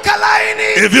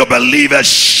 If you believe it,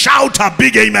 shout a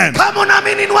big amen.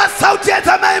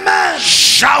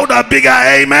 Shout a bigger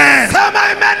amen.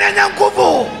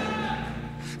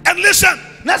 And listen,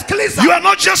 you are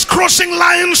not just crossing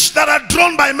lines that are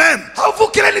drawn by men.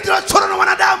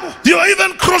 You are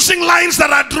even crossing lines that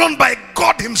are drawn by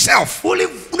God himself. 2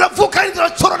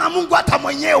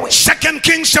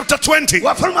 Kings chapter 20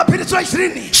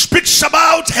 speaks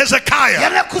about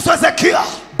Hezekiah.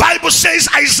 Bible says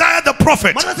Isaiah the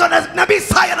prophet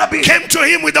came to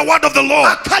him with the word of the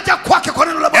Lord,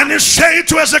 and he said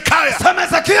to Hezekiah,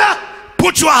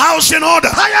 put your house in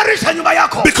order,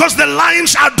 because the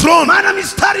lines are drawn.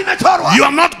 You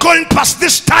are not going past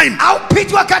this time,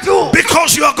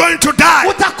 because you are going to die.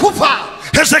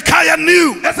 Hezekiah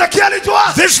knew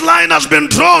this line has been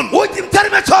drawn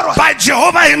by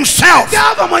Jehovah himself.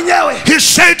 He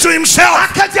said to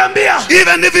himself,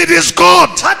 even if it is God,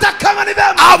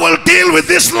 I will deal with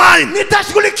this line.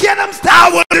 I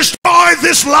will destroy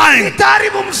this line.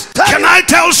 Can I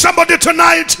tell somebody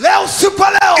tonight,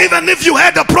 even if you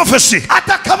had a prophecy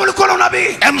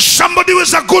and somebody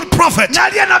was a good prophet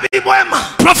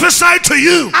prophesied to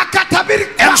you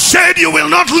and said you will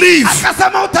not leave,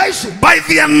 by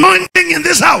the anointing in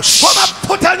this house,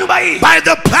 by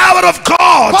the power of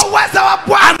God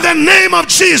and the name of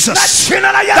Jesus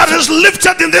that is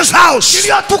lifted in this house,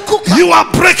 you are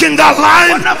breaking that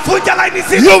line.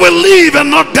 You will live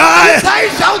and not die.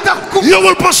 You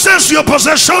will possess your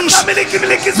possessions.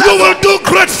 You will do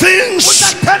great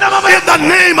things in the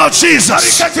name of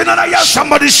Jesus.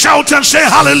 Somebody shout and say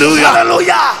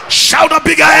hallelujah. Shout a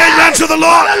bigger amen to the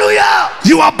Lord.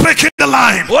 You are breaking the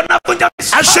line.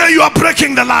 I say you are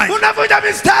breaking the line.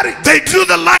 They drew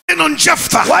the line on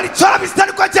Jephthah.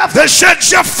 They said,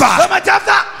 Jephthah,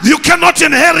 you cannot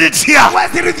inherit here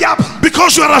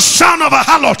because you are a son of a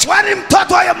harlot.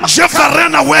 Jephthah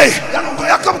ran away,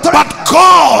 but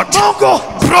God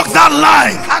broke that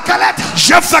line.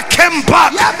 Jephthah came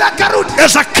back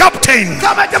as a captain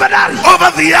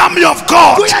over the army of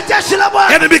God,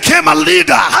 and he became a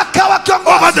leader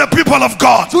over the people of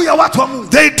God.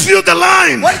 They drew the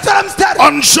line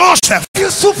on Joseph. They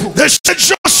said,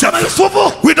 Joseph,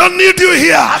 we don't need you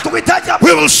here.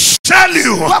 We will sell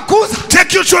you,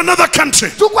 take you to another country.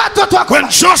 When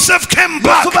Joseph came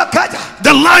back,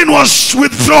 the line was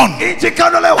withdrawn.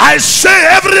 I say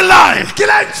every line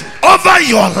over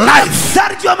your life.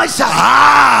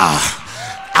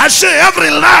 I say every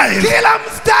line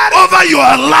over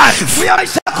your life.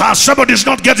 Somebody's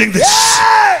not getting this.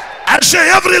 I say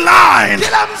every line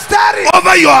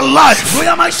over your life.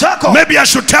 Maybe I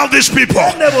should tell these people.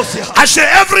 I say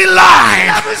every line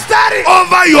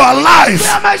over your life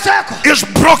is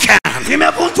broken in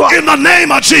the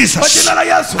name of Jesus.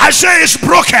 I say it's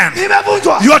broken.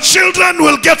 Your children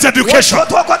will get education.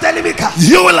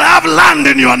 You will have land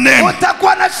in your name.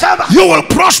 You will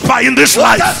prosper in this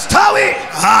life.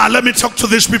 Let me talk to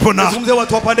these people now.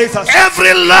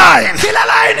 Every line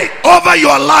over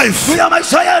your life,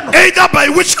 either by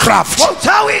witchcraft or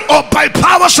by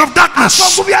powers of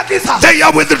darkness, they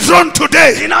are withdrawn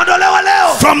today.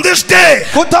 From this day,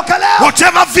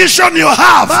 whatever vision you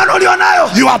have,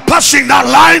 you are passing that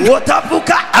line.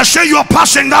 I say you are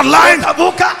passing that line.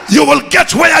 You will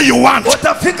get where you want.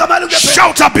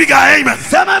 Shout a bigger amen.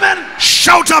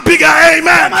 Shout a bigger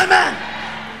amen.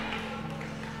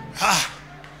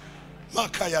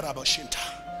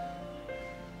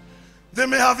 They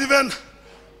may have even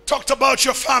talked about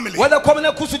your family, and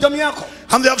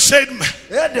they have said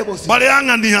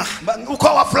Baleangania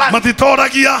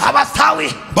Matitoragia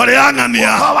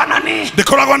Baleangania the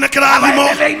Koragonekranimo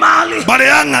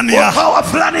Baleangania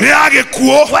Niage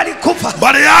Kuo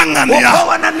Baleangania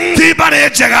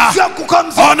Tibarejega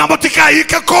Onamotika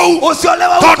Ikako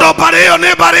Todo Bareo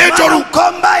Nebarejoru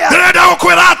Reda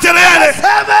Oqueratere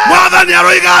Mother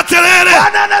Niaroiga Tere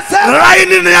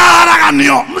Raini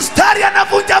Niaraganio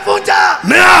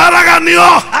I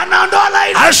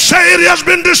say it has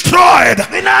been destroyed.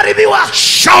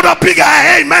 Shout a bigger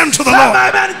amen to the Lord.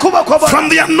 From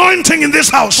the anointing in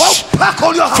this house,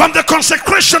 from the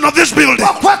consecration of this building,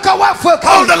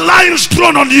 all the lines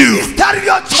thrown on you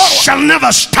shall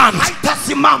never stand.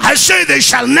 I say they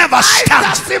shall never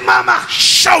stand.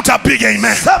 Shout a big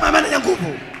amen.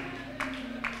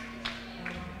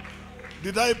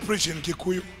 Did I preach in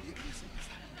Kikuyu?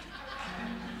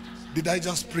 Did I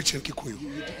just preach in Kikuyu?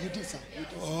 You did, sir.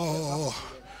 Oh,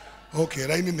 okay.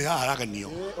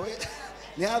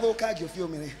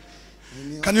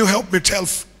 Can you help me tell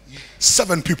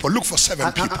 7 people? Look for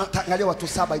 7 people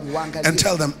and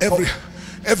tell them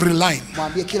every line,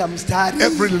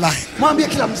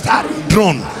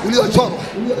 drone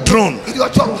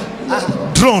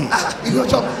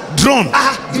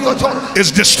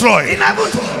is destroyed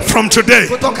from today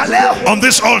on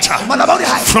this altar,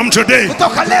 from today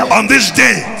on this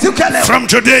day, from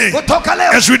today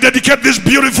as we dedicate this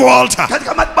beautiful altar.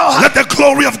 Let the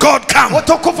glory of God come. Let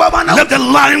the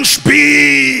lines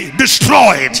be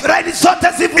destroyed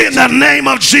in the name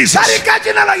of Jesus.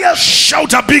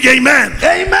 Shout a big amen.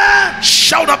 Amen.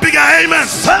 Shout a bigger amen.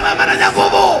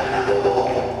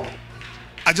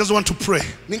 I just want to pray.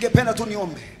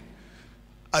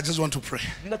 I just want to pray.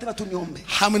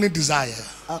 How many desire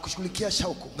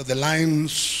that the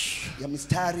lines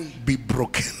be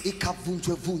broken?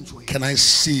 Can I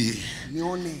see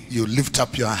you lift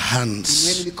up your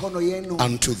hands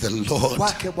unto the Lord?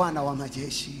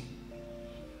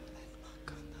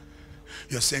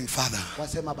 You're saying, Father,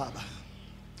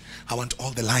 I want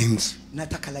all the lines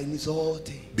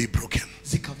be broken.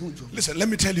 Listen, let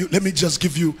me tell you, let me just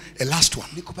give you a last one.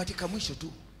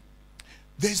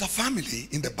 There is a family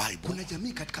in the Bible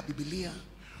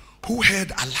who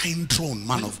had a line drawn,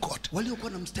 man of God,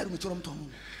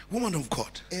 woman of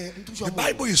God. The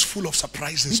Bible is full of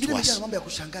surprises to us.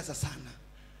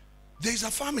 There is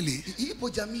a family,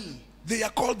 they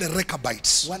are called the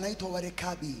Rechabites.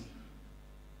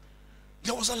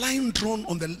 There was a line drawn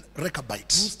on the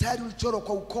Rechabites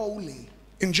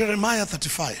in Jeremiah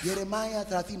 35.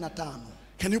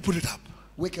 Can you put it up?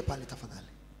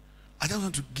 I just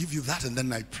want to give you that and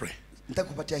then I pray.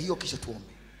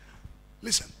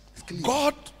 Listen,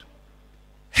 God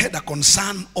had a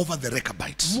concern over the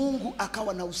Rechabites.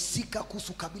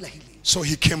 So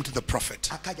he came to the prophet.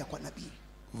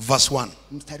 Verse 1.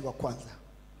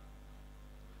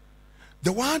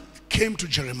 The word came to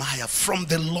Jeremiah from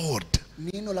the Lord.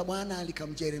 Neno la Bwana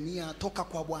likamjia Yeremia toka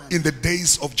kwa Bwana. In the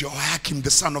days of Jehoiakim, the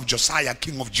son of Josiah,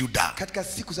 king of Judah. Katika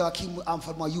siku za Yoakimu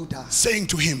mfalme wa Yuda. Saying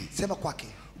to him, sema kwake,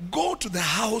 go to the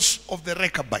house of the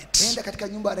Rechabites. Enda katika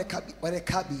nyumba ya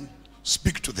Rekabi.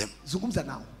 Speak to them. Zungumza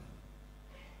nao.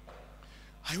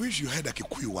 I wish you had a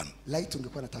Kikuyu one. Laiti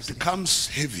ungekuwa na tafsiri. It comes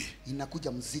heavy.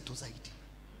 Inakuja mzito zaidi.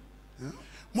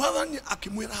 Mwathani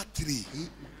akimwira atiri.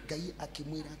 Ngai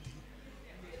akimwira atiri.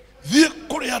 Thie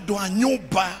kuri andu a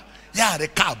nyumba ya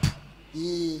Rekabu.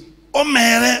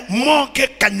 Omere moke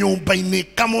kanyumba-ini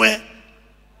kamwe.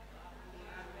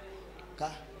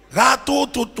 Gato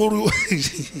tuturu.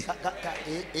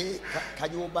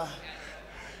 Kanyumba.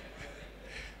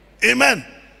 Amen.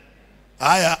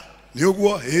 Aya.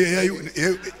 Niogwo.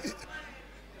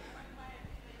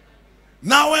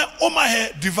 Nawe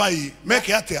omahe divai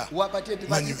meke atia. Wapatie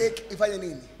divai ifanye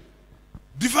nini?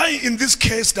 Divai in this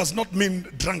case does not mean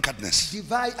drunkenness.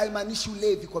 Divai haimaanishi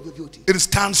ulevi kwa vyovyote. It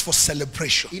stands for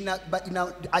celebration.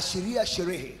 Inaashiria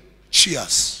sherehe.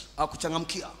 Cheers.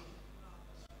 Kuchangamkia.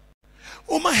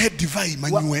 Omahe divai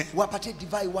manywe. Wapatie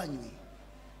divai wanywe.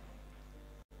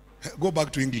 Go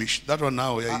back to English. That one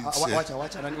now.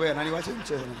 Wacha nani wacha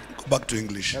mchezo. Go back to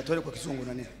English. Tuende kwa Kizungu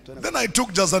nani. Then I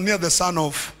took Jazaniah the son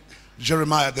of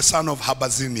Jeremiah, the son of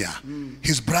Habazinia,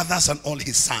 his brothers and all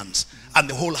his sons, and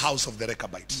the whole house of the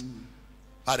Rechabites.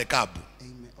 Arekabu.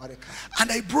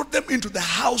 And I brought them into the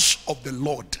house of the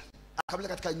Lord,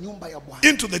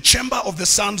 into the chamber of the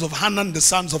sons of Hanan, the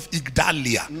sons of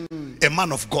Igdalia, a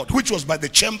man of God, which was by the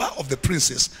chamber of the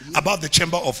princes, above the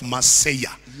chamber of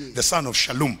Maaseiah, the son of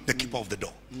Shallum, the keeper of the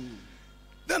door.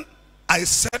 Then I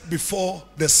set before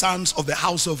the sons of the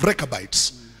house of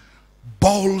Rechabites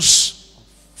bowls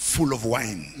full of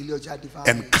wine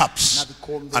and cups,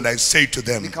 and I say to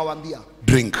them,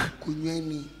 drink.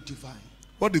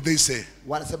 What did they say?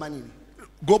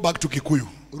 Go back to Kikuyu.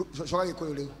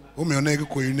 Umeone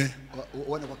Kikuyu ne?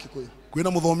 Kuina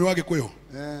mudhomi wa Kikuyu?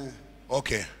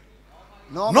 Okay.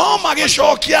 No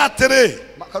mageshokia tere.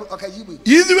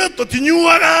 Idwe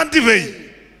totinyuaga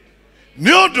divei.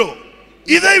 Nyodo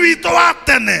idhe wito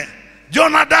watene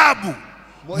Jonadabu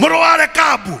muro wa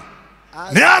Rekabu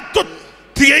ne atu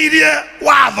tigeire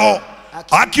watho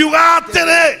akiuga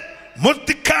atere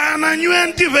mutikana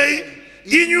nywe divei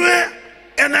inywe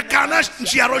enakana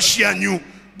njiaro cianyu.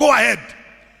 Go ahead.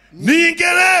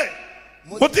 Ningere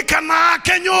mutikana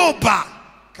kenyumba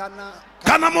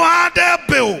kana muhande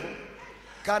mbeu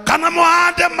kana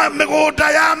muhande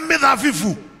migunda ya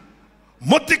mithabibu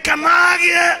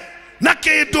mutikanagie na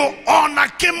kindu ona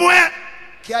kimwe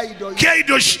kia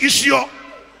indo icio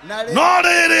no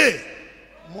riri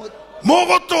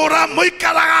mugutura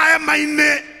muikaraga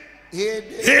hema-ini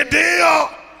hindi iyo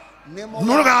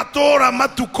mugatura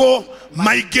matuko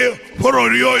maingi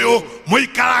bururi uyu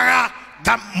muikaraga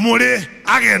ta muri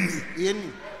ageni.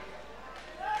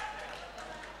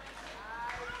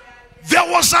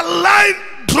 There was a line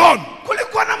drawn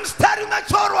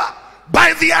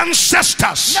by the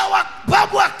ancestors,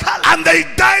 and they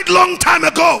died long time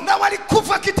ago,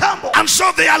 and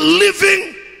so they are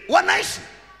living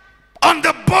on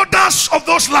the borders of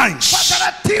those lines.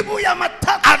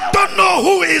 I don't know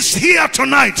who is here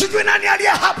tonight.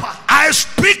 I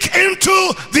speak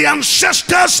into the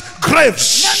ancestors'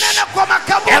 graves,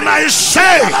 and I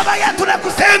say,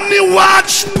 any word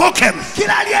spoken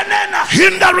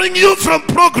hindering you from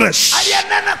progress,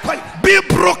 be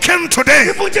broken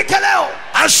today.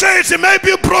 I say it may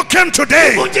be broken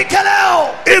today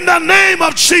in the name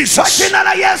of Jesus.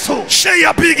 Say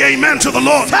a big amen to the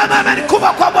Lord.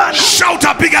 Shout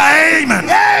a bigger amen.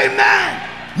 Amen.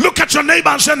 Look at your neighbor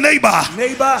and say, neighbor,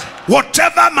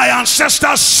 whatever my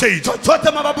ancestors said,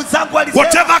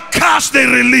 whatever curse they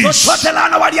released,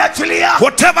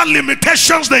 whatever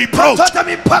limitations they broke,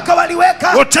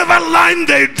 whatever line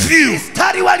they drew,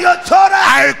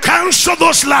 I cancel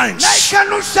those lines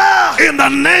in the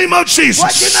name of Jesus.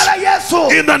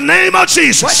 In the name of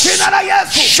Jesus.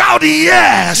 Shout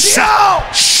yes.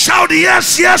 Shout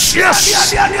yes, yes,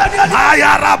 yes.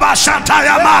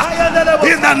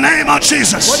 In the name of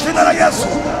Jesus.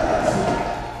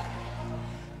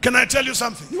 Can I tell you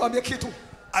something?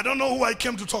 I don't know who I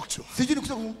came to talk to,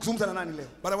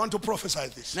 but I want to prophesy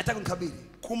this.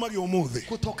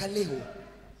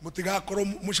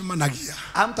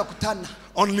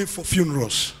 Only for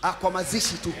funerals.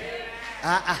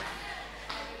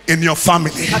 In your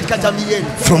family.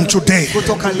 From today,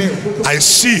 I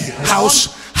see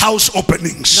house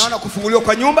openings.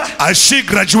 I see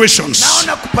graduations.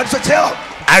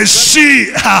 I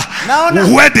see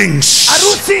weddings.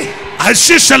 I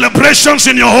see celebrations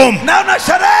in your home.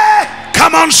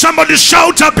 Come on, somebody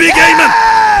shout a big amen.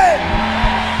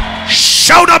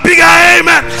 Shout a bigger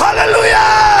amen.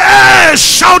 Hallelujah. Hey,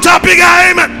 shout a bigger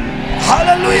amen.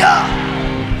 Hallelujah.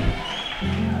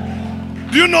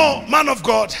 Do you know, man of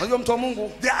God,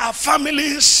 there are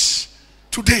families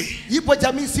today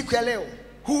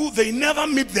who they never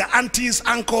meet their aunties,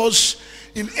 uncles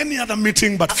in any other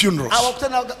meeting but funerals.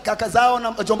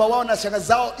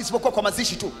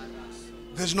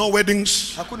 There's no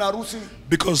weddings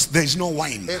because there's no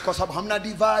wine.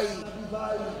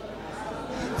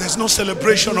 There's no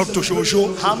celebration of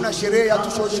Toshosho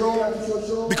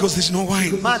because there's no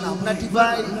wine.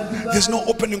 There's no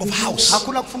opening of house.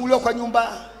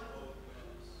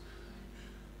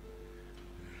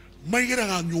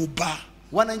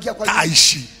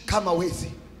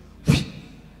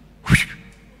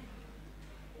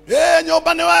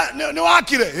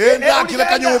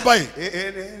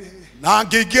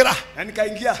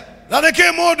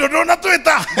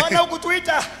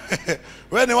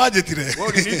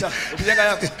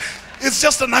 It's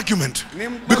just an argument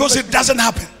because it doesn't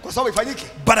happen.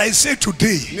 But I say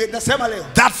today,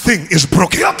 that thing is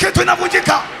broken. The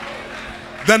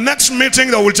next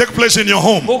meeting that will take place in your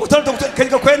home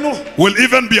will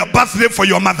even be a birthday for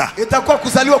your mother, a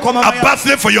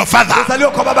birthday for your father.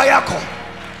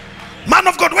 Man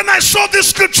of God, when I saw this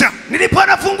scripture,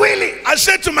 I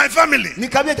said to my family,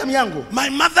 my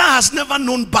mother has never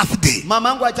known birthday.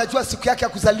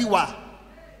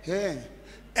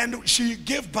 And she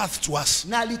gave birth to us.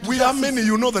 We are many,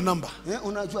 you know the number.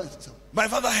 My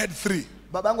father had 3.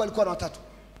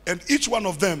 And each one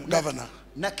of them, governor,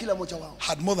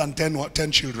 had more than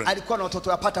 10 children.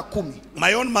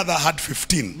 My own mother had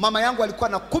 15.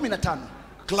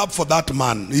 Clap for that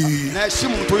man.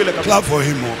 Clap for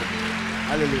him.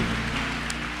 Hallelujah.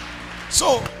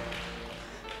 So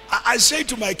I say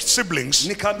to my siblings,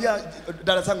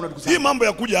 hii mambo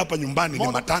ya kuja hapa nyumbani ni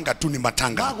matanga tu, ni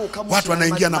matanga. Watu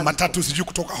wanaingia na matatu sijui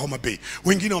kutoka Homa Bay,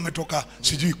 wengine wametoka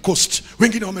sijui Coast,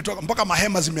 wengine wametoka mpaka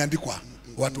mahema zimeandikwa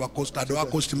watu wa Coast, Adoa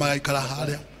Coast maikala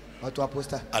hale, watu wa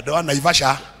Posta, Adoa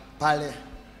Naivasha pale,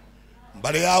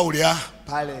 mbale ya ulia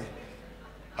pale,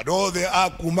 Adoa the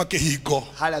akuma Kehigo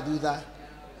hala dudha.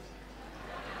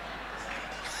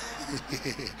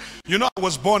 You know, I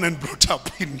was born and brought up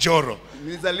in Njoro.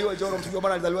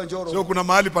 So kuna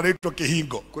mahali panaitwa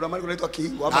Kehingo.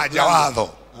 Ajawadho.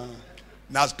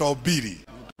 Na Stobiri.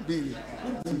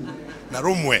 Na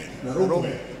Rumwe.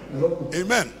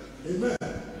 Amen.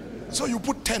 So you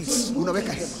put tents.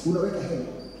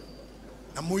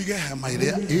 Na muige hema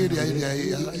ile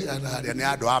ni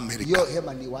ado America. Hiyo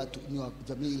hema ni watu ni wa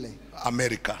jamii ile.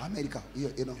 America.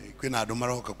 Hiyo kuna ado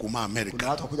maroka kuma America. Kuna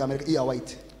watu kuja America ya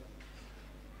white.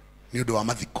 Niudo wa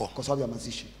mathiko kwa sababu ya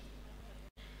mazishi.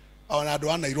 Ona ado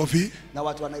wa Nairobi na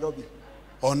watu wa Nairobi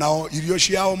onao irio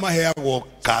ciao maheagwo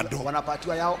kando,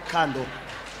 wanapatiwa yao kando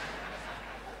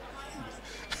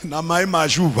na mai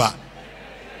majuba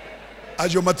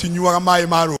ajo matinyuaga mai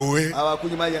marowe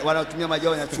hawakunywa maji, wanatumia maji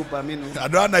ya chupa. Mimi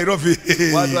ado wa Nairobi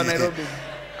watu wa Nairobi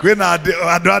kwena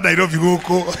ado wa Nairobi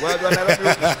huko watu wa Nairobi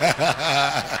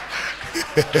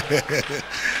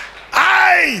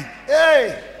ai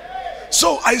hey.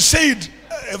 So I said,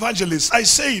 evangelist, I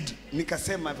said,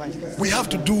 we have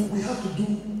to do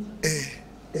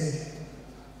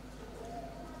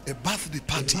a birthday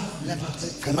party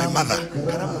for my mother,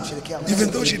 even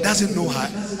though she doesn't know her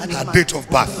date of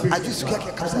birth.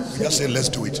 Just say, let's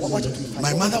do it.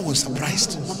 My mother was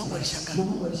surprised.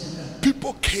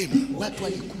 People came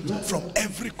from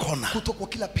every corner, and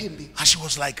she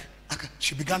was like,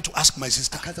 she began to ask my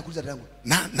sister,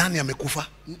 nani amekufa?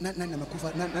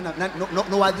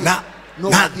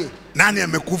 Nani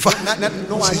amekufa?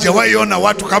 Sijawahi ona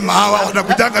watu kama hawa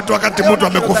wanakujanga tu wakati mtu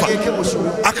amekufa.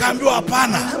 Akaambiwa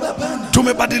hapana,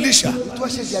 tumebadilisha,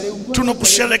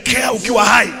 tunakusherekea ukiwa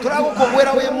hai.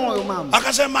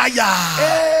 Akasema ya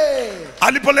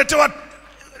alipoletewa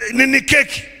nini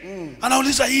keki,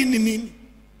 anauliza hii ni nini?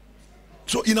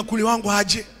 So inakuliwangu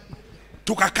aje?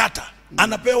 Tukakata.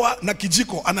 Anapewa na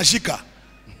kijiko, anashika,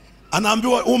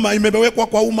 anaambiwa uma imewekwa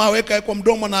kwa uma, weka kwa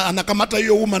mdomo, na anakamata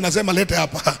hiyo uma, anasema lete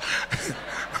hapa.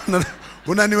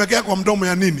 Unaniwekea kwa mdomo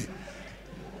ya nini?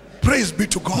 Praise be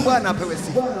to God.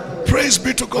 Praise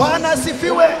be to God.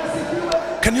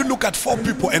 Can you look at 4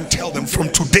 people and tell them from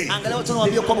today,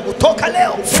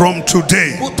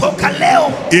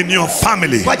 in your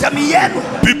family,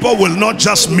 people will not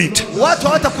just meet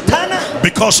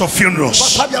because of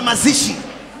funerals.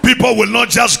 People will not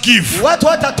just give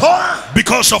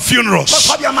because of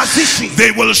funerals.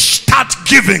 They will start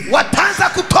giving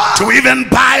to even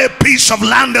buy a piece of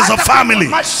land as a family.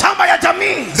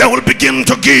 They will begin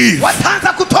to give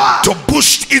to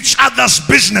boost each other's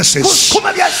businesses.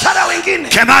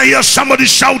 Can I hear somebody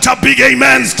shout a big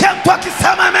amen?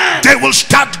 They will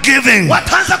start giving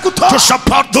to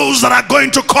support those that are going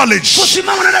to college,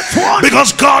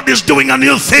 because God is doing a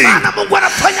new thing.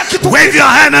 Wave your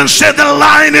hand and say, the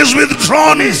line is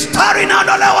withdrawn in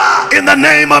the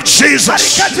name of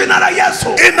Jesus.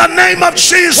 In the name of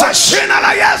Jesus,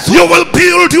 you will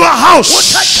build your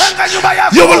house,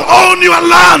 you will own your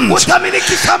land,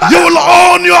 you will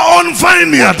own your own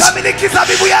vineyard,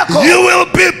 you will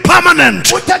be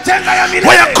permanent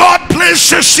where God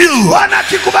places you.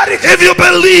 If you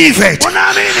believe it,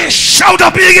 shout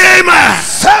a big amen.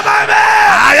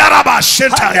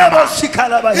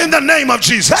 In the name of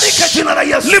Jesus,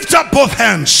 lift up both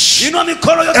hands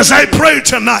as I pray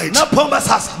tonight.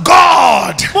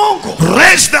 God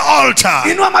raised the altar.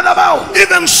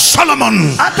 Even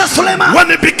Solomon, when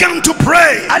he began to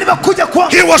pray,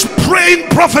 he was praying,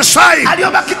 prophesying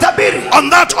on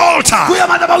that altar.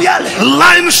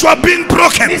 Lines were being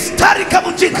broken.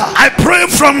 I pray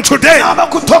from today,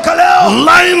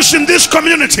 lines in this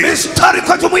community,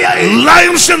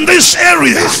 lines in this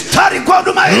area,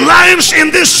 lines in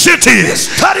this city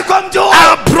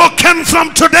are broken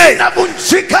from today in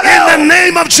the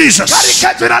name of Jesus.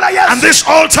 And this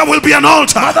altar will be an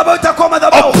altar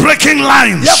of breaking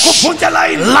lines,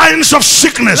 lines of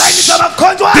sickness,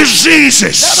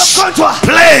 diseases,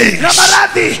 plagues,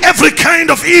 every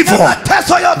kind of evil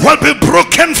will be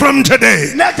broken from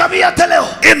today in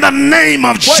the name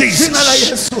of Jesus.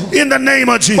 In the name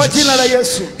of Jesus.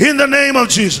 In the name of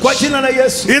Jesus.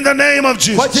 In the name of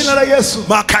Jesus.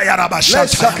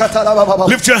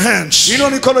 Lift your hands.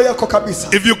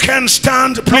 If you can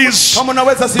stand, please go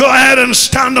ahead and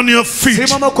stand on your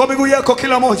feet.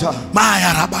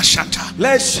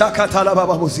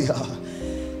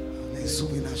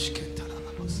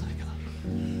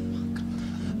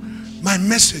 My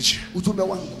message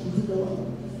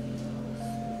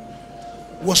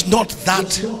was not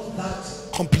that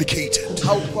complicated,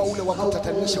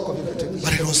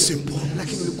 but it was simple.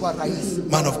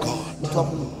 Man of God,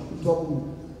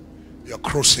 you're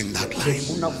crossing that line.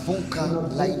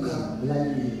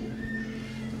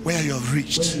 Where you have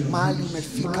reached,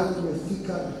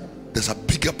 there's a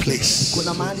bigger place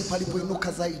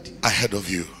ahead of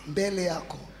you.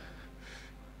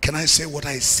 Can I say what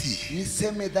I see?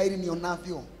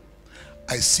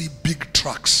 I see big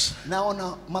trucks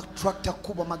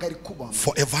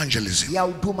for evangelism.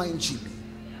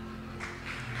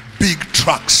 Big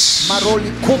trucks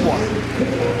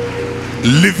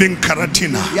leaving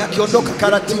Karatina,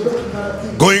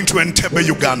 going to Entebbe,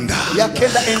 Uganda,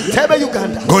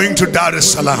 going to Dar es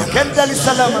Salaam.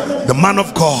 The man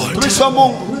of God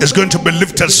is going to be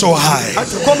lifted so high,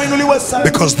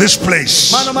 because this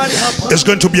place is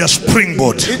going to be a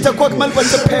springboard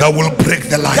that will break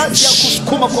the lines.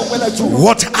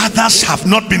 What others have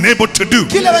not been able to do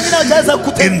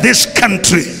in this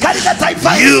country,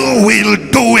 you will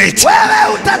do it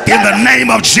in the name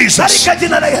of Jesus.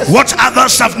 What others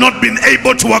have not been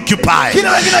able to occupy,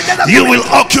 you will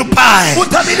occupy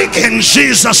in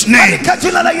Jesus' name.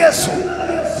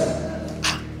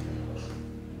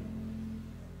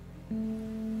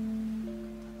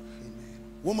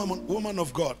 Woman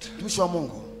of God,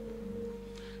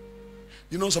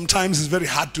 you know, sometimes it's very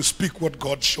hard to speak what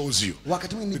God shows you,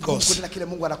 because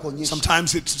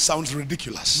sometimes it sounds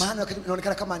ridiculous.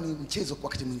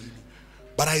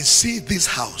 But I see this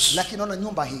house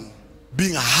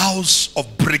being a house of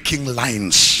breaking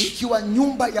lines.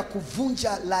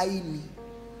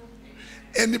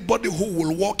 Anybody who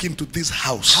will walk into this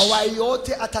house and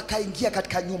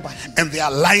there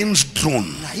are lines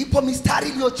drawn,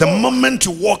 the moment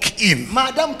you walk in,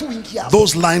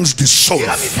 those lines dissolve.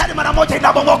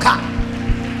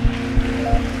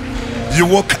 You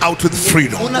walk out with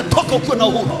freedom.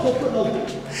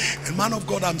 And man of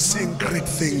God, I'm seeing great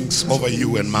things over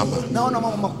you and Mama.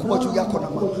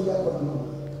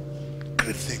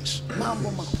 Great things.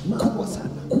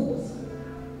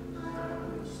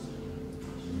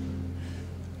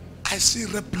 I see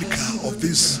replica of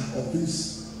this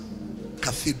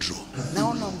cathedral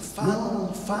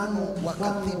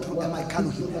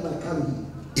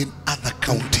in other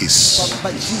counties.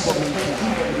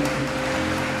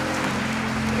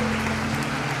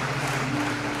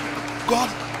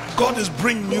 God is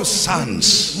bringing you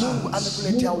sons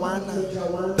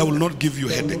that will not give you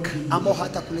headache.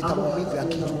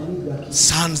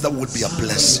 Sons that will be a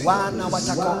blessing.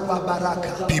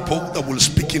 People that will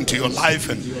speak into your life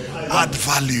and add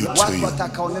value to you.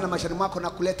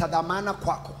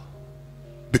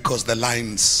 Because the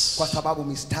lines kwa sababu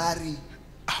mistari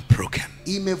are broken.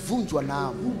 imevunjwa na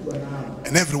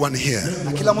And everyone here,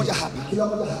 na kila mmoja hapa,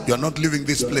 you are not leaving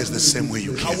this place the same way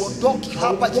you came. hauondoki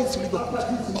hapa jinsi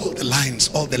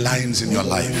ulivyokuja. All the lines in your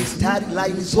life Mistari,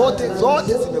 line zote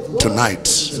zimevunjwa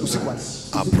tonight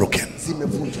are broken.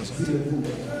 zimevunjwa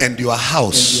zote. And your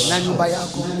house Na nyumba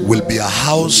yako will be a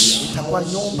house itakuwa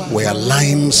nyumba where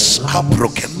lines are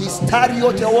broken. mistari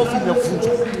yote ya ovu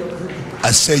imevunjwa.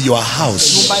 I say your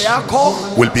house Nyumba yako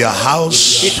will be a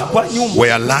house itakuwa nyumba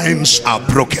where lines are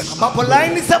broken. ambapo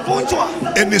line zitavunjwa.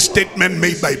 Any statement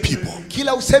made by people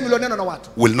Kila usemi ulionena na watu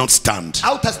will not stand.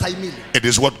 hautastahimili. It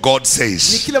is what God Ni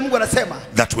says kile Mungu anasema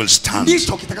that will stand.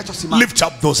 ndicho kitakachosimama. Lift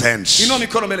up those hands. Inua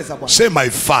mikono mbele za Bwana. Say, my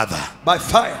Father, By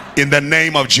fire, in the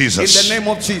name of in Jesus, the name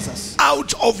of Jesus,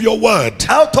 out of your word,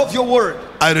 out of your word,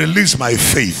 I release my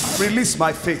faith. release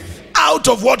my faith. Out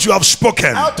of what you have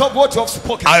spoken, Out of what you have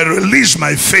spoken, I release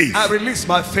my faith. I release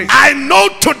my faith. I know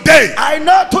today, I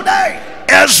know today,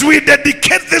 as we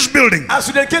dedicate this building, as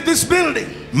we dedicate this building,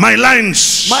 my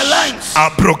lines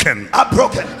are broken. are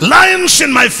broken. Lines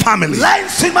in my family,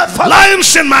 Lines in my family,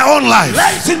 lines in my own life,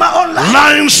 lines in my own life,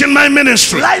 lines in my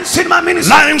ministry, lines in my ministry,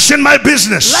 lines in my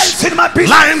business, lines in my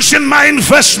business, lines in my lines in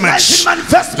investments, my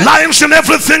investment, lines in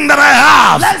everything that I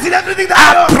have lines in everything that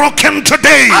I are own, broken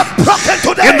today are broken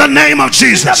today. in the name of In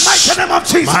the Jesus. mighty name of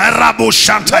Jesus. My Rabu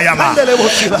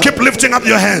Shantayama. Keep lifting up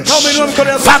your hands. Kama inua mikono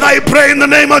yako. Father, I pray in the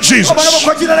name of Jesus,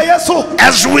 Kwa jina la Yesu,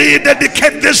 as we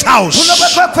dedicate this house,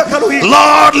 tunapeleka hekalu hili.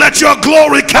 Lord, let your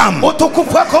glory come.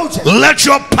 Utukufu wako uje. Let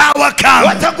your power come.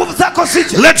 Wacha nguvu zako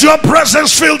zije. Let your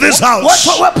presence fill this house.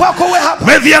 Wacha uwepo wako uwe hapa.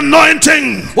 May the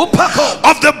anointing Upako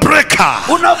of the breaker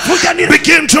unavuja nini?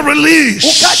 begin to release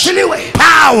Ukaachiliwe.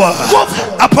 power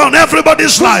upon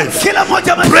everybody's life. Kila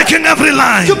moja maisha. Breaking every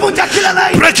line. Kivunja kila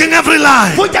line. Breaking every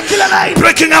line. Vunja kila line.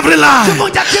 Breaking every line.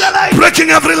 Kivunja kila line. Breaking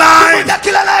every line. Vunja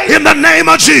kila line. In the name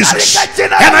of Jesus.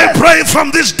 And I pray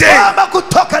from this day, Kwamba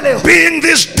kutoka leo. being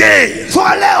this day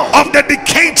Kwa leo. of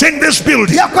dedicating this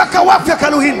building, Ya kuweka wakfu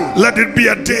hekalu hili. let it be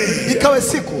a day Ikawe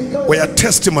siku where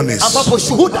testimonies ambapo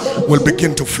shuhuda will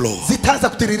begin to flow. zitaanza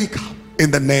kutiririka.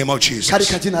 In the name of Jesus,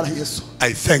 Katika jina la Yesu.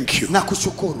 I thank you Na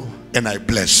kushukuru. and I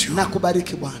bless you. Na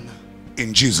kubariki Bwana.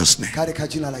 In Jesus' name. Katika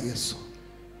jina la Yesu.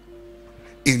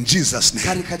 In Jesus' name.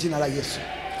 Katika jina la Yesu.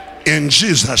 In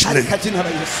Jesus' name. Katika jina la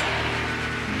Yesu.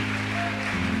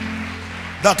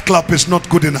 That clap is not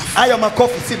good enough. Haya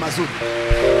makofi si mazuri.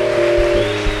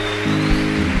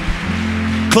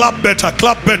 Clap better,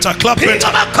 clap better, clap better.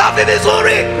 Piga makofi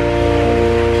vizuri.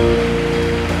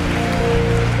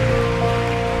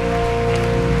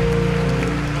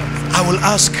 I will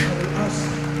ask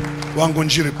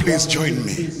Wangunjiri, please join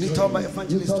me Nitaomba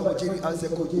evangelist Obonyo aweze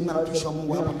kujiunga na mtumishi wa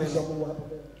Mungu hapa mbele.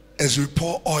 as we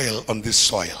pour oil on this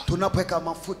soil. Tunapoweka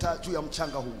mafuta juu ya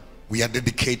mchanga huu. We are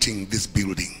dedicating this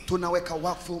building. Tunaweka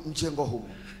wakfu mjengo huu.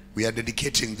 We are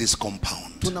dedicating this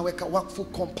compound. Tunaweka wakfu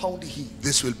compound hii.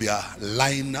 This will be a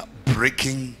line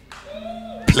breaking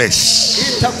place.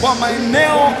 Itakuwa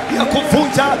maeneo ya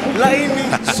kuvunja laini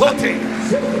zote.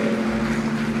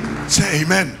 Say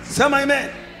amen. Sema amen.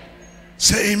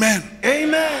 Say amen.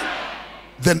 Amen.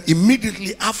 Then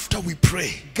immediately after we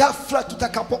pray, Ghafla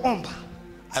tutakapoomba,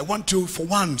 I want you for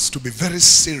once to be very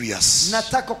serious.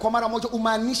 nataka kwa mara moja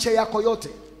umaanishe yako yote.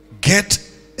 Get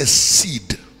a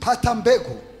seed. Pata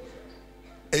mbegu.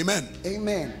 Amen.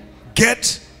 Amen.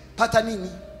 Get Nini?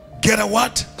 Get a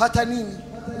what? Pata nini?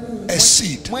 A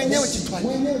seed. Mwenyewe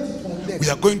jitwalie. We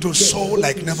are going to sow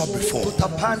like never before.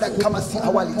 Tutapanda kama si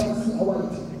awali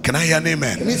tena. Can I hear an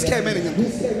amen? Nisikie amen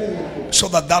nyingi. So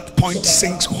that point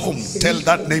sinks home. Tell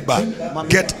that neighbor,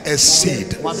 get a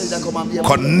seed.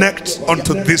 Connect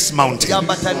onto this mountain.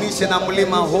 Yambatanishe na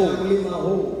mlima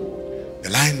huu. The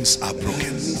lines are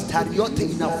broken. Mistari yote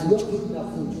inavunjwa.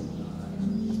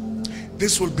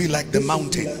 This will be like the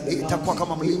mountain Itakuwa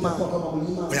kama mlima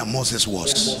where Moses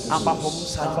was. ambapo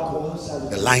Musa alikuwa.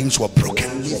 The lines were broken.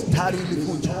 Mistari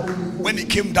ilivunjwa. When he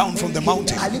came down from the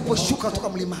mountain, Aliposhuka kutoka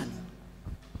mlimani,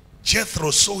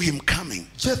 Jethro saw him coming.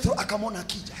 Jethro akamwona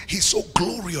akija. He saw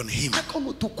glory on him. Akaona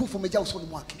utukufu umejaa usoni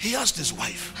mwake. He asked his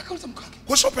wife, Akauliza mke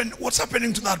wake, what's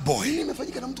happening to that boy? nini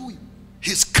imefanyika na mtu huyu?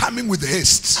 He's coming with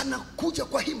haste. Anakuja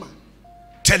kwa hima.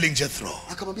 Telling Jethro,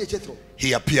 Akamwambia Jethro,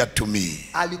 he appeared to me.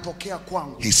 alitokea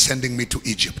kwangu. He's sending me to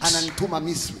Egypt Ananituma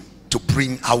Misri to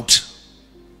bring out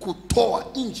kutoa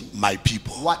nje my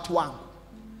people. watu wangu.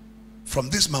 From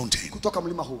this mountain, Kutoka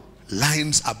mlima huu,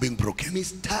 lines are being broken.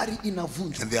 mistari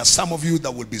inavunjwa. And there are some of you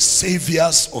that will be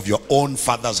saviors of your own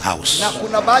father's house. Na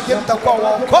kuna baadhi mtakuwa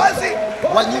waokozi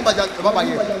wa nyumba ya baba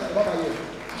yetu.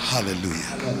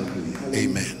 Hallelujah.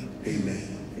 Amen.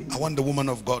 I want the woman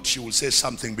of God, she will say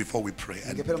something before we pray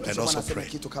and also pray.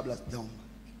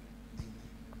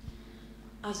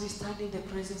 As we stand in the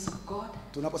presence of God,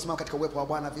 I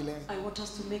want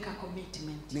us to make a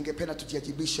commitment.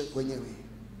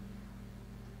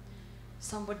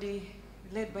 Somebody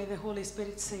led by the Holy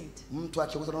Spirit said,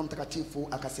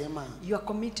 your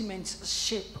commitments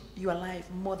shape your life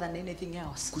more than anything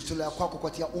else.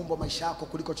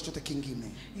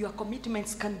 Your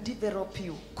commitments can develop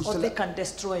you or they can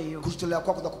destroy you.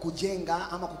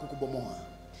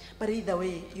 But either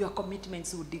way, your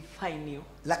commitments will define you.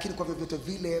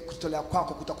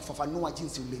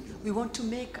 We want to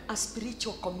make a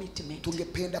spiritual commitment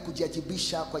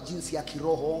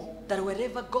that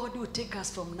wherever God will take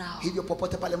us from now,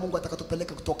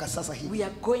 we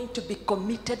are going to be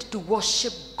committed to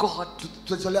worship God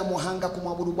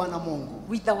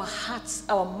with our hearts,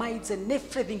 our minds, and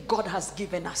everything God has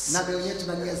given us.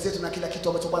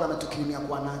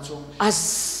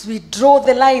 As we draw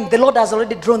the line, the Lord has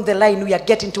already drawn the line, we are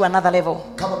getting to another level.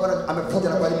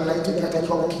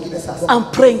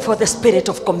 I'm praying for the spirit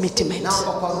of commitment.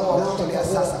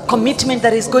 Commitment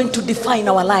that is going to define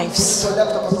our lives.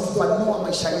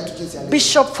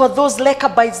 Bishop, for those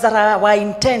Lechabites that were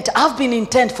in tent, I've been in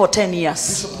tent for 10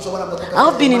 years.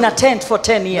 I've been in a tent for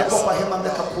 10 years.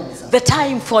 The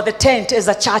time for the tent is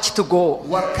a church to go.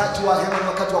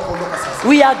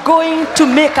 We are going to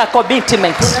make a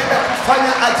commitment.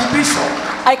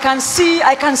 I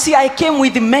came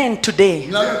with men today.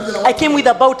 I came with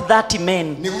about 30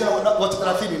 men.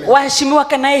 Waheshimiwa,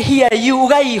 can I hear you?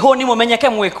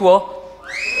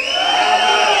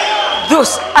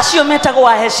 Those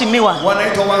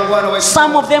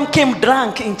some of them came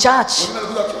drunk in church.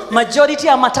 Majority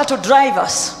are matatu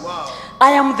drivers.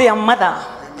 I am their mother.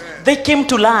 They came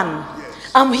to learn.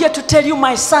 I'm here to tell you,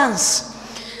 my sons,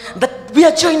 that we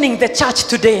are joining the church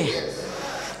today.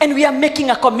 And we are making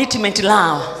a commitment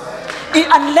now.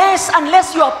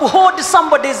 Unless you uphold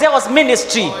somebody else's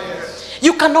ministry,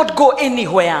 you cannot go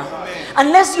anywhere.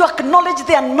 Unless you acknowledge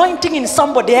the anointing in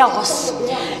somebody else,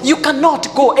 you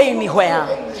cannot go anywhere.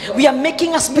 We are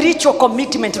making a spiritual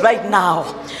commitment right now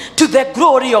to the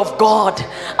glory of God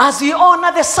as we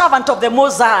honor the servant of the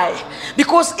Most High,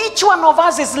 because each one of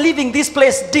us is leaving this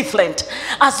place different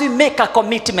as we make a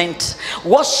commitment.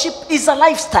 Worship is a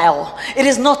lifestyle. It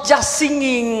is not just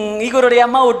singing. Worship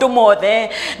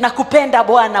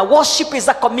is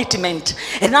a commitment.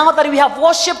 And now that we have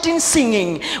worshipped in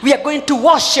singing, we are going to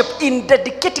worship in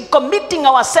dedicating, committing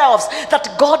ourselves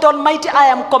that God Almighty, I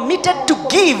am committed to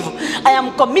give. I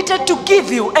am committed to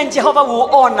give you, and Jehovah will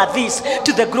honor this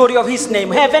to the glory of his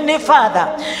name. Heavenly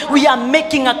Father, we are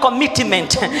making a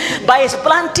commitment by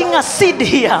planting a seed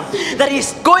here that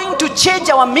is going to change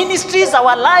our ministries,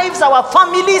 our lives, our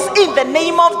families in the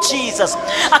name of Jesus.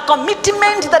 A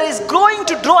commitment that is going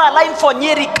to draw a line for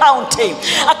Nyeri County.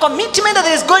 A commitment that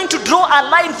is going to draw a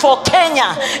line for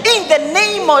Kenya in the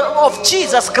name of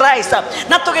Jesus Christ.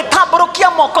 Na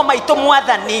tugetaborokia moko maito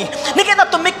mwathani. Nikenda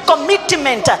to make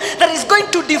commitment that is going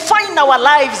to define our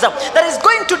lives, that is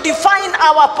going to define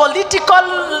our political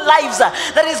lives,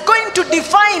 that is going to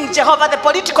define, Jehovah, the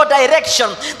political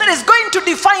direction, that is going to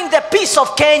define the peace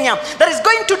of Kenya, that is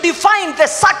going to define the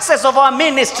success of our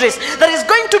ministries, that is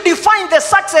going to define the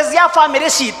success ya family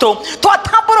shito.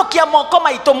 Twataborokia moko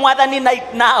maito mwathani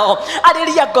now.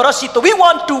 Areria ngoro shito. We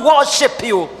want to worship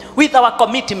you with our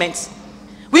commitments.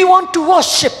 We want to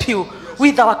worship you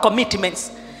with our commitments.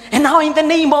 And now in the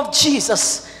name of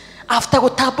Jesus, after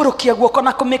gutaburukia guoko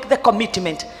na make the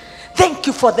commitment, thank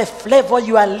you for the flavor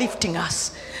you are lifting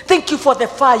us. Thank you for the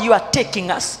far you are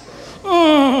taking us.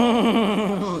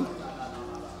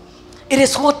 It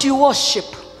is what you worship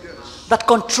that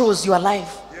controls your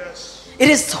life. It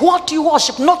is what you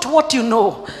worship, not what you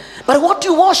know. But what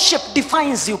you worship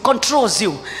defines you, controls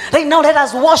you. Right now, let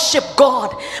us worship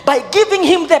God by giving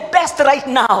him the best right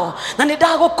now.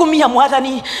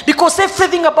 Because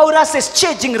everything about us is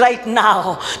changing right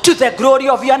now to the glory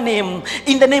of your name.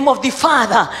 In the name of the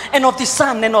Father and of the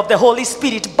Son and of the Holy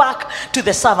Spirit. Back to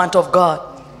the servant of God.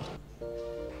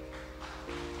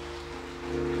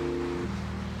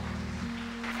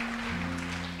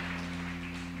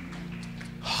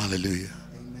 Hallelujah.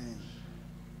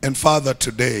 And Father,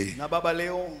 today,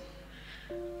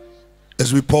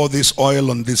 as we pour this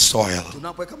oil on this soil,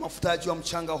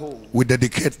 we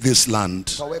dedicate this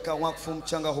land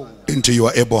into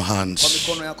your able hands.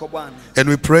 And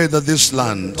we pray that this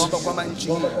land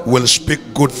will speak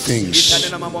good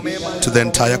things to the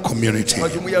entire community,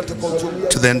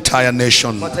 to the entire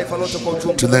nation,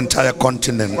 to the entire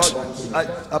continent.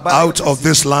 Out of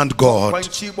this land, God,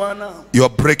 you are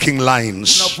breaking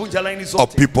lines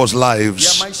of people's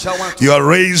lives. You are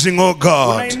raising, oh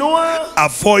God, a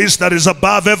voice that is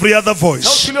above every other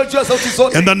voice. In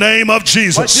the name of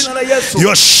Jesus, you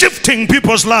are shifting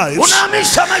people's lives,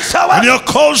 and you're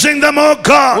causing them, oh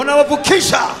God,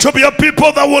 to be a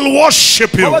people that will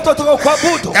worship you,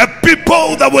 a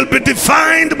people that will be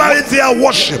defined by their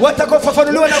worship.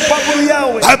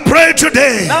 I pray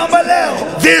today,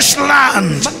 this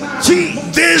land,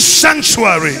 this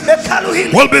sanctuary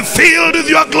will be filled with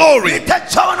your glory,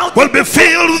 will be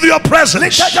filled with your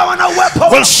presence,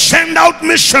 will send out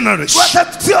missionaries,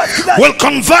 will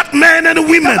convert men and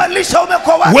women,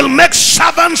 will make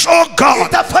servants, oh God,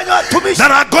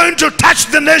 that are going to touch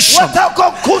the nation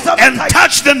and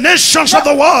touch the nations of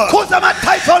the world.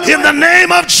 In the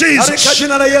name of Jesus,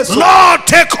 Lord,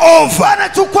 take over.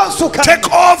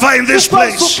 Take over in this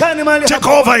place. Take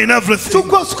over in everything.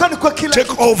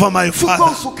 Take over, my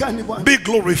Father. Be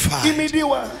glorified.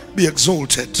 Be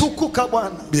exalted.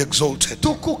 Be exalted.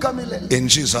 In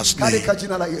Jesus' name.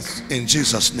 In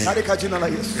Jesus' name.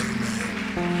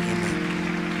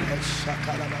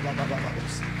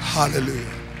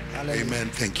 Hallelujah. Amen.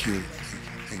 Thank you.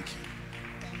 Thank you.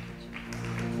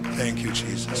 Thank you,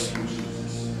 Jesus.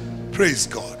 Praise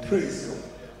God.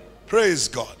 Praise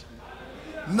God.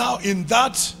 Now in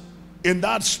that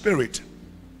spirit,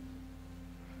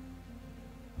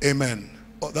 amen.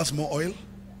 Oh, that's more oil.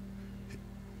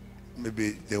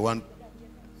 Maybe they want,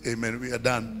 amen. We are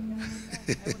done.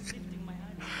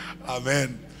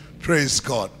 Amen. Praise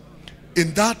God.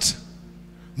 In that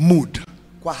mood,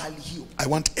 I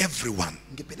want everyone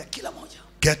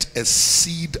get a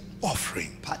seed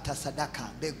offering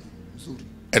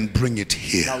and bring it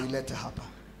here.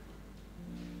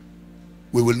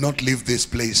 We will not leave this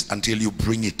place until you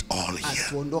bring it all here.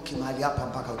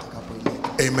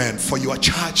 Amen. For your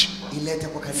church,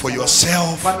 for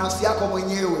yourself.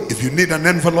 If you need an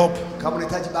envelope,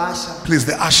 please,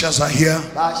 the ushers are here.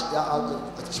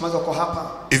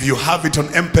 If you have it on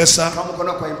M-Pesa,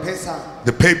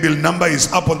 the pay bill number is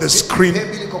up on the screen.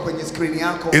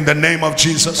 In the name of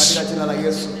Jesus.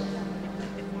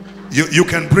 You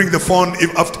can bring the phone.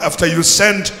 If after you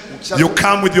send, you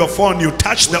come with your phone, you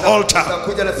touch the altar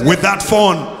with that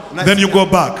phone, then you go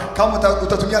back.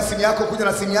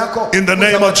 In the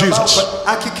name of Jesus.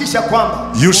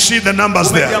 You see the numbers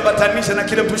there.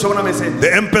 The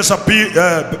M-Pesa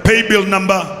pay bill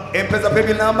number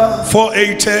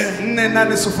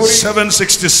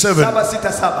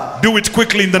 480-767. Do it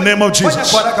quickly in the name of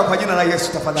Jesus.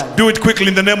 Do it quickly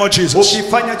in the name of Jesus.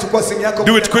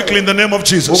 Do it quickly in the name of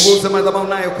Jesus.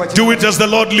 Do it as the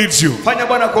Lord leads you,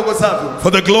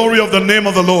 for the glory of the name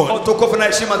of the Lord.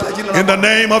 In the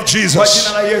name of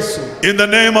Jesus. In the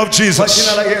name of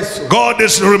Jesus. God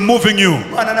is removing you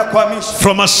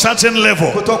from a certain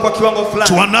level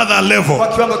to another level.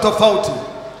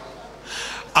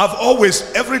 I've always,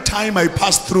 every time I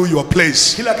pass through your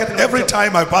place, the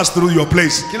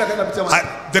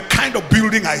kind of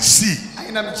building I see,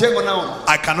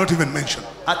 I cannot even mention.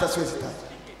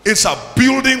 It's a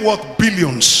building worth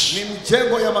billions.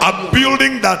 A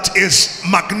building that is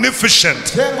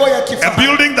magnificent. A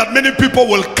building that many people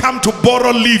will come to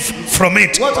borrow leave from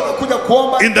it.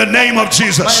 In the name of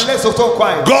Jesus.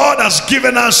 God has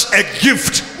given us a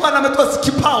gift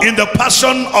in the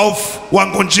person of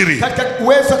Wangonjiri,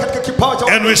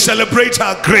 and we celebrate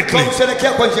her greatly.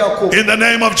 In the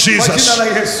name of Jesus.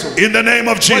 In the name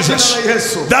of Jesus.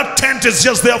 That tent is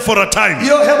just there for a time.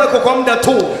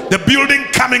 The building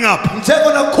coming up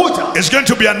is going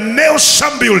to be a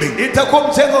Nelson building,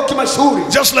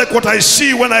 just like what I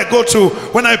see when I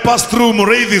pass through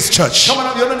Mureithe's church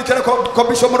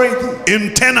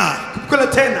in Tena.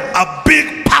 A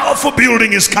big powerful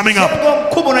building is coming up.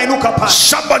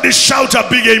 Somebody shout a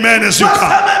big amen as you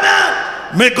come.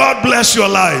 May God bless your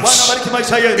lives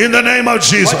in the name of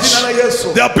Jesus.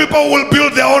 There are people who will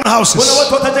build their own houses.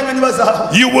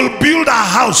 You will build a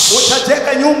house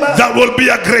that will be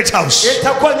a great house.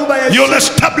 You'll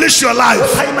establish your life.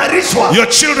 Your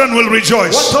children will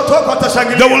rejoice.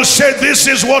 They will say, this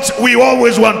is what we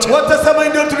always wanted,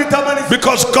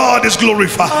 because God is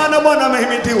glorified.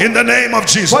 In the name of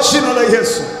Jesus.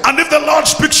 And if the Lord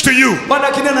speaks to you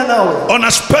on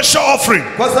a special offering,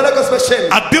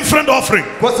 a different offering,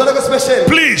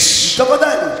 please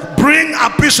bring a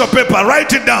piece of paper,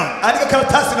 write it down.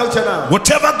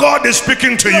 Whatever God is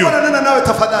speaking to you,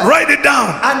 write it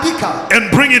down and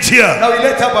bring it here,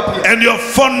 and your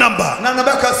phone number,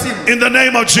 in the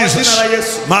name of Jesus.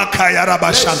 In the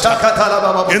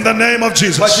name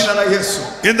of Jesus.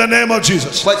 In the name of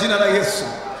Jesus.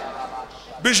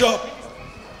 Bishop,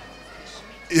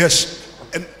 Yes.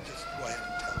 And just go ahead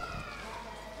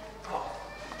and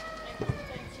tell.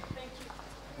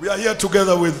 We are here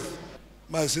together with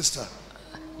my sister.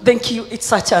 Thank you. It's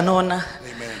such an honor.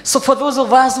 Amen. So for those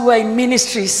of us who are in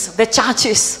ministries, the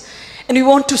churches, and we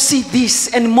want to see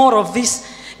this and more of this,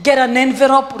 get an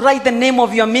envelope, write the name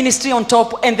of your ministry on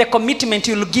top and the commitment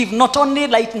you'll give, not only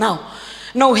right now.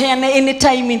 No, any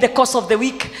time in the course of the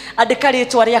week,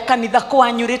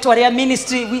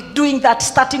 ministry, we doing that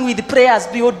starting with prayers,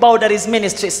 Beyond Boundaries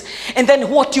Ministries. And then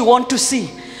what you want to see,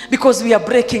 because we are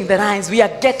breaking the lines, we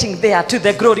are getting there to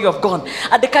the glory of God.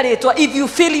 If you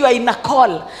feel you are in a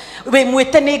call, we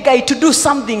mwetene guy to do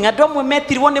something, adomo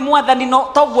metirwo ni mwathani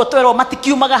no toguo twero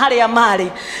matikiumaga haria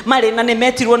mari na ne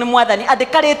metirwo ni mwathani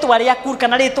andika ritwa riaku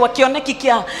kana ritwa kioneki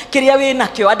kiria wi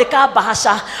nakio andika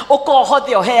bahasha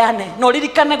ukohothe oheane no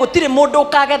ririkane gutire mundu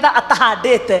ukagetha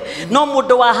atahandite no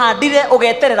mundu wahandire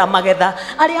ugeterera magetha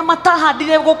aria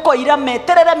matahandire gukoira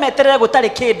meterere gutari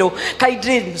kindu.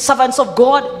 Kindly, servants of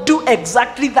God, do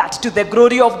exactly that to the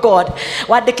glory of God.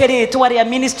 Wandike ritwa ria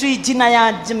ministry jina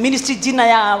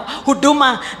ya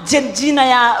huduma jina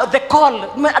ya the call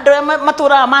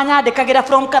matura manyade kagira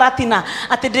from Karatina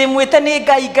atide mwetene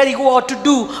gai what to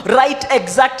do, write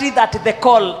exactly that the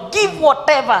call, give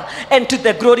whatever and to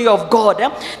the glory of God.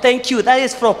 Thank you. That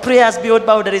is for prayers beyond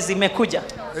boundaries imekuja.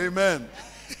 Amen.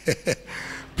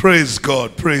 Praise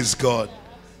God, praise God.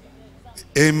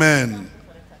 Amen,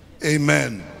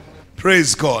 amen.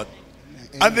 Praise God.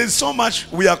 Amen. And there's so much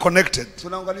we are connected.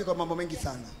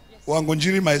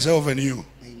 Wangunjiri, myself and you.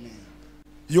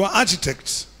 You are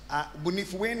architects.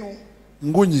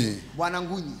 Ngunyi.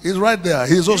 He's right there.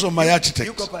 He's also my architect.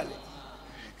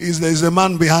 He's the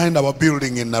man behind our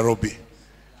building in Nairobi.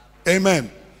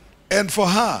 Amen. And for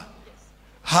her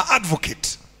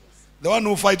advocate, the one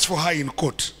who fights for her in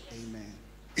court, amen,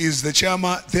 is the chair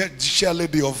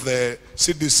lady of the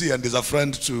CDC and is a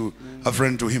friend to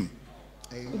him.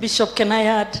 Amen. Bishop, can I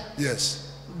add?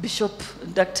 Yes. Bishop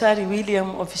Dr.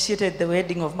 William officiated the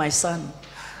wedding of my son.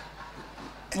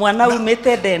 Mwana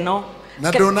umetede no.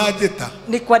 Na donajeta.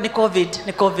 Ni COVID. Ni COVID.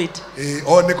 Ni COVID.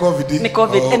 Oh,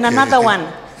 and okay. Another one,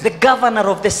 the governor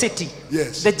of the city.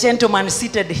 Yes. The gentleman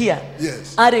seated here.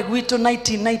 Yes. Aregwito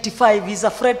 1995, he's a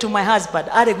friend to my husband.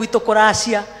 Aregwito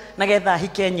Korasia nagetha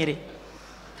hikenyiri.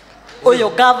 Oyo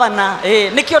governor,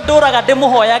 nikyo ndoraga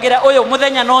ndimuhoyagira oyo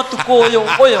muthenya no tuko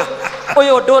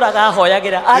oyo ndoraga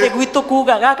hoyagira aregwito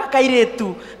kuga gaka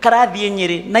kairetu karathie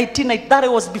Nyeri 1990.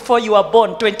 That was before you were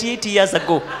born, 28 years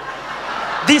ago.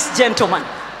 This gentleman.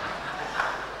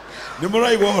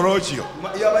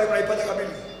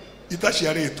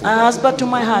 A husband to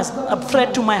my husband, a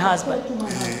friend to my husband.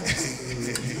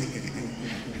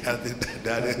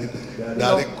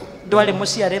 Dwale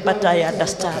musiare, but I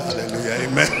understand. Hallelujah,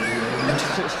 amen.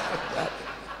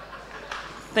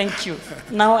 Thank you.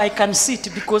 Now I can sit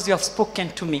because you have spoken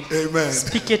to me. Amen.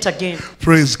 Speak it again.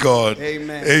 Praise God.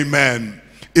 Amen. Amen.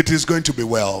 It is going to be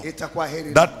well.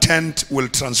 That tent will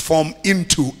transform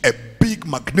into a big,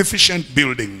 magnificent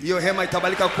building. A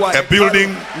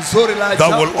building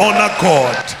that will honor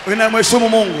God.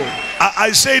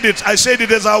 I said it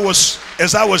as I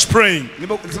was praying.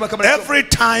 Every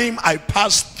time I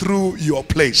pass through your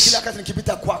place,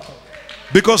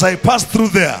 because I passed through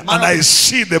there and I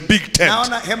see the big tent.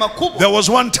 There was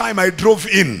one time I drove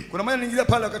in.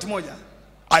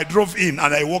 I drove in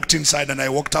and I walked inside and I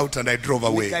walked out and I drove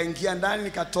away.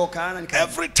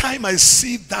 Every time I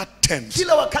see that tent,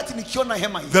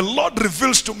 the Lord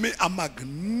reveals to me a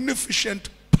magnificent,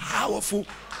 powerful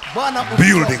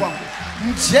building.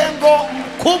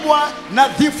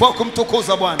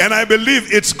 And I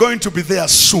believe it's going to be there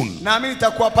soon.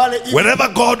 Wherever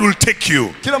God will take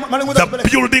you, the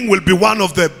building will be one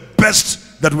of the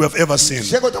best that we have ever seen.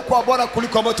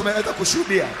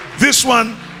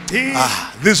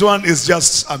 This one is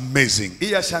just amazing.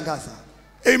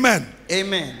 Amen.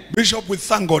 Amen. Bishop, we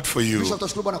thank God for you. We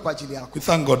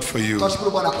thank God for you.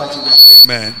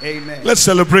 Amen. Amen. Let's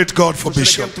celebrate God for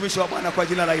Bishop.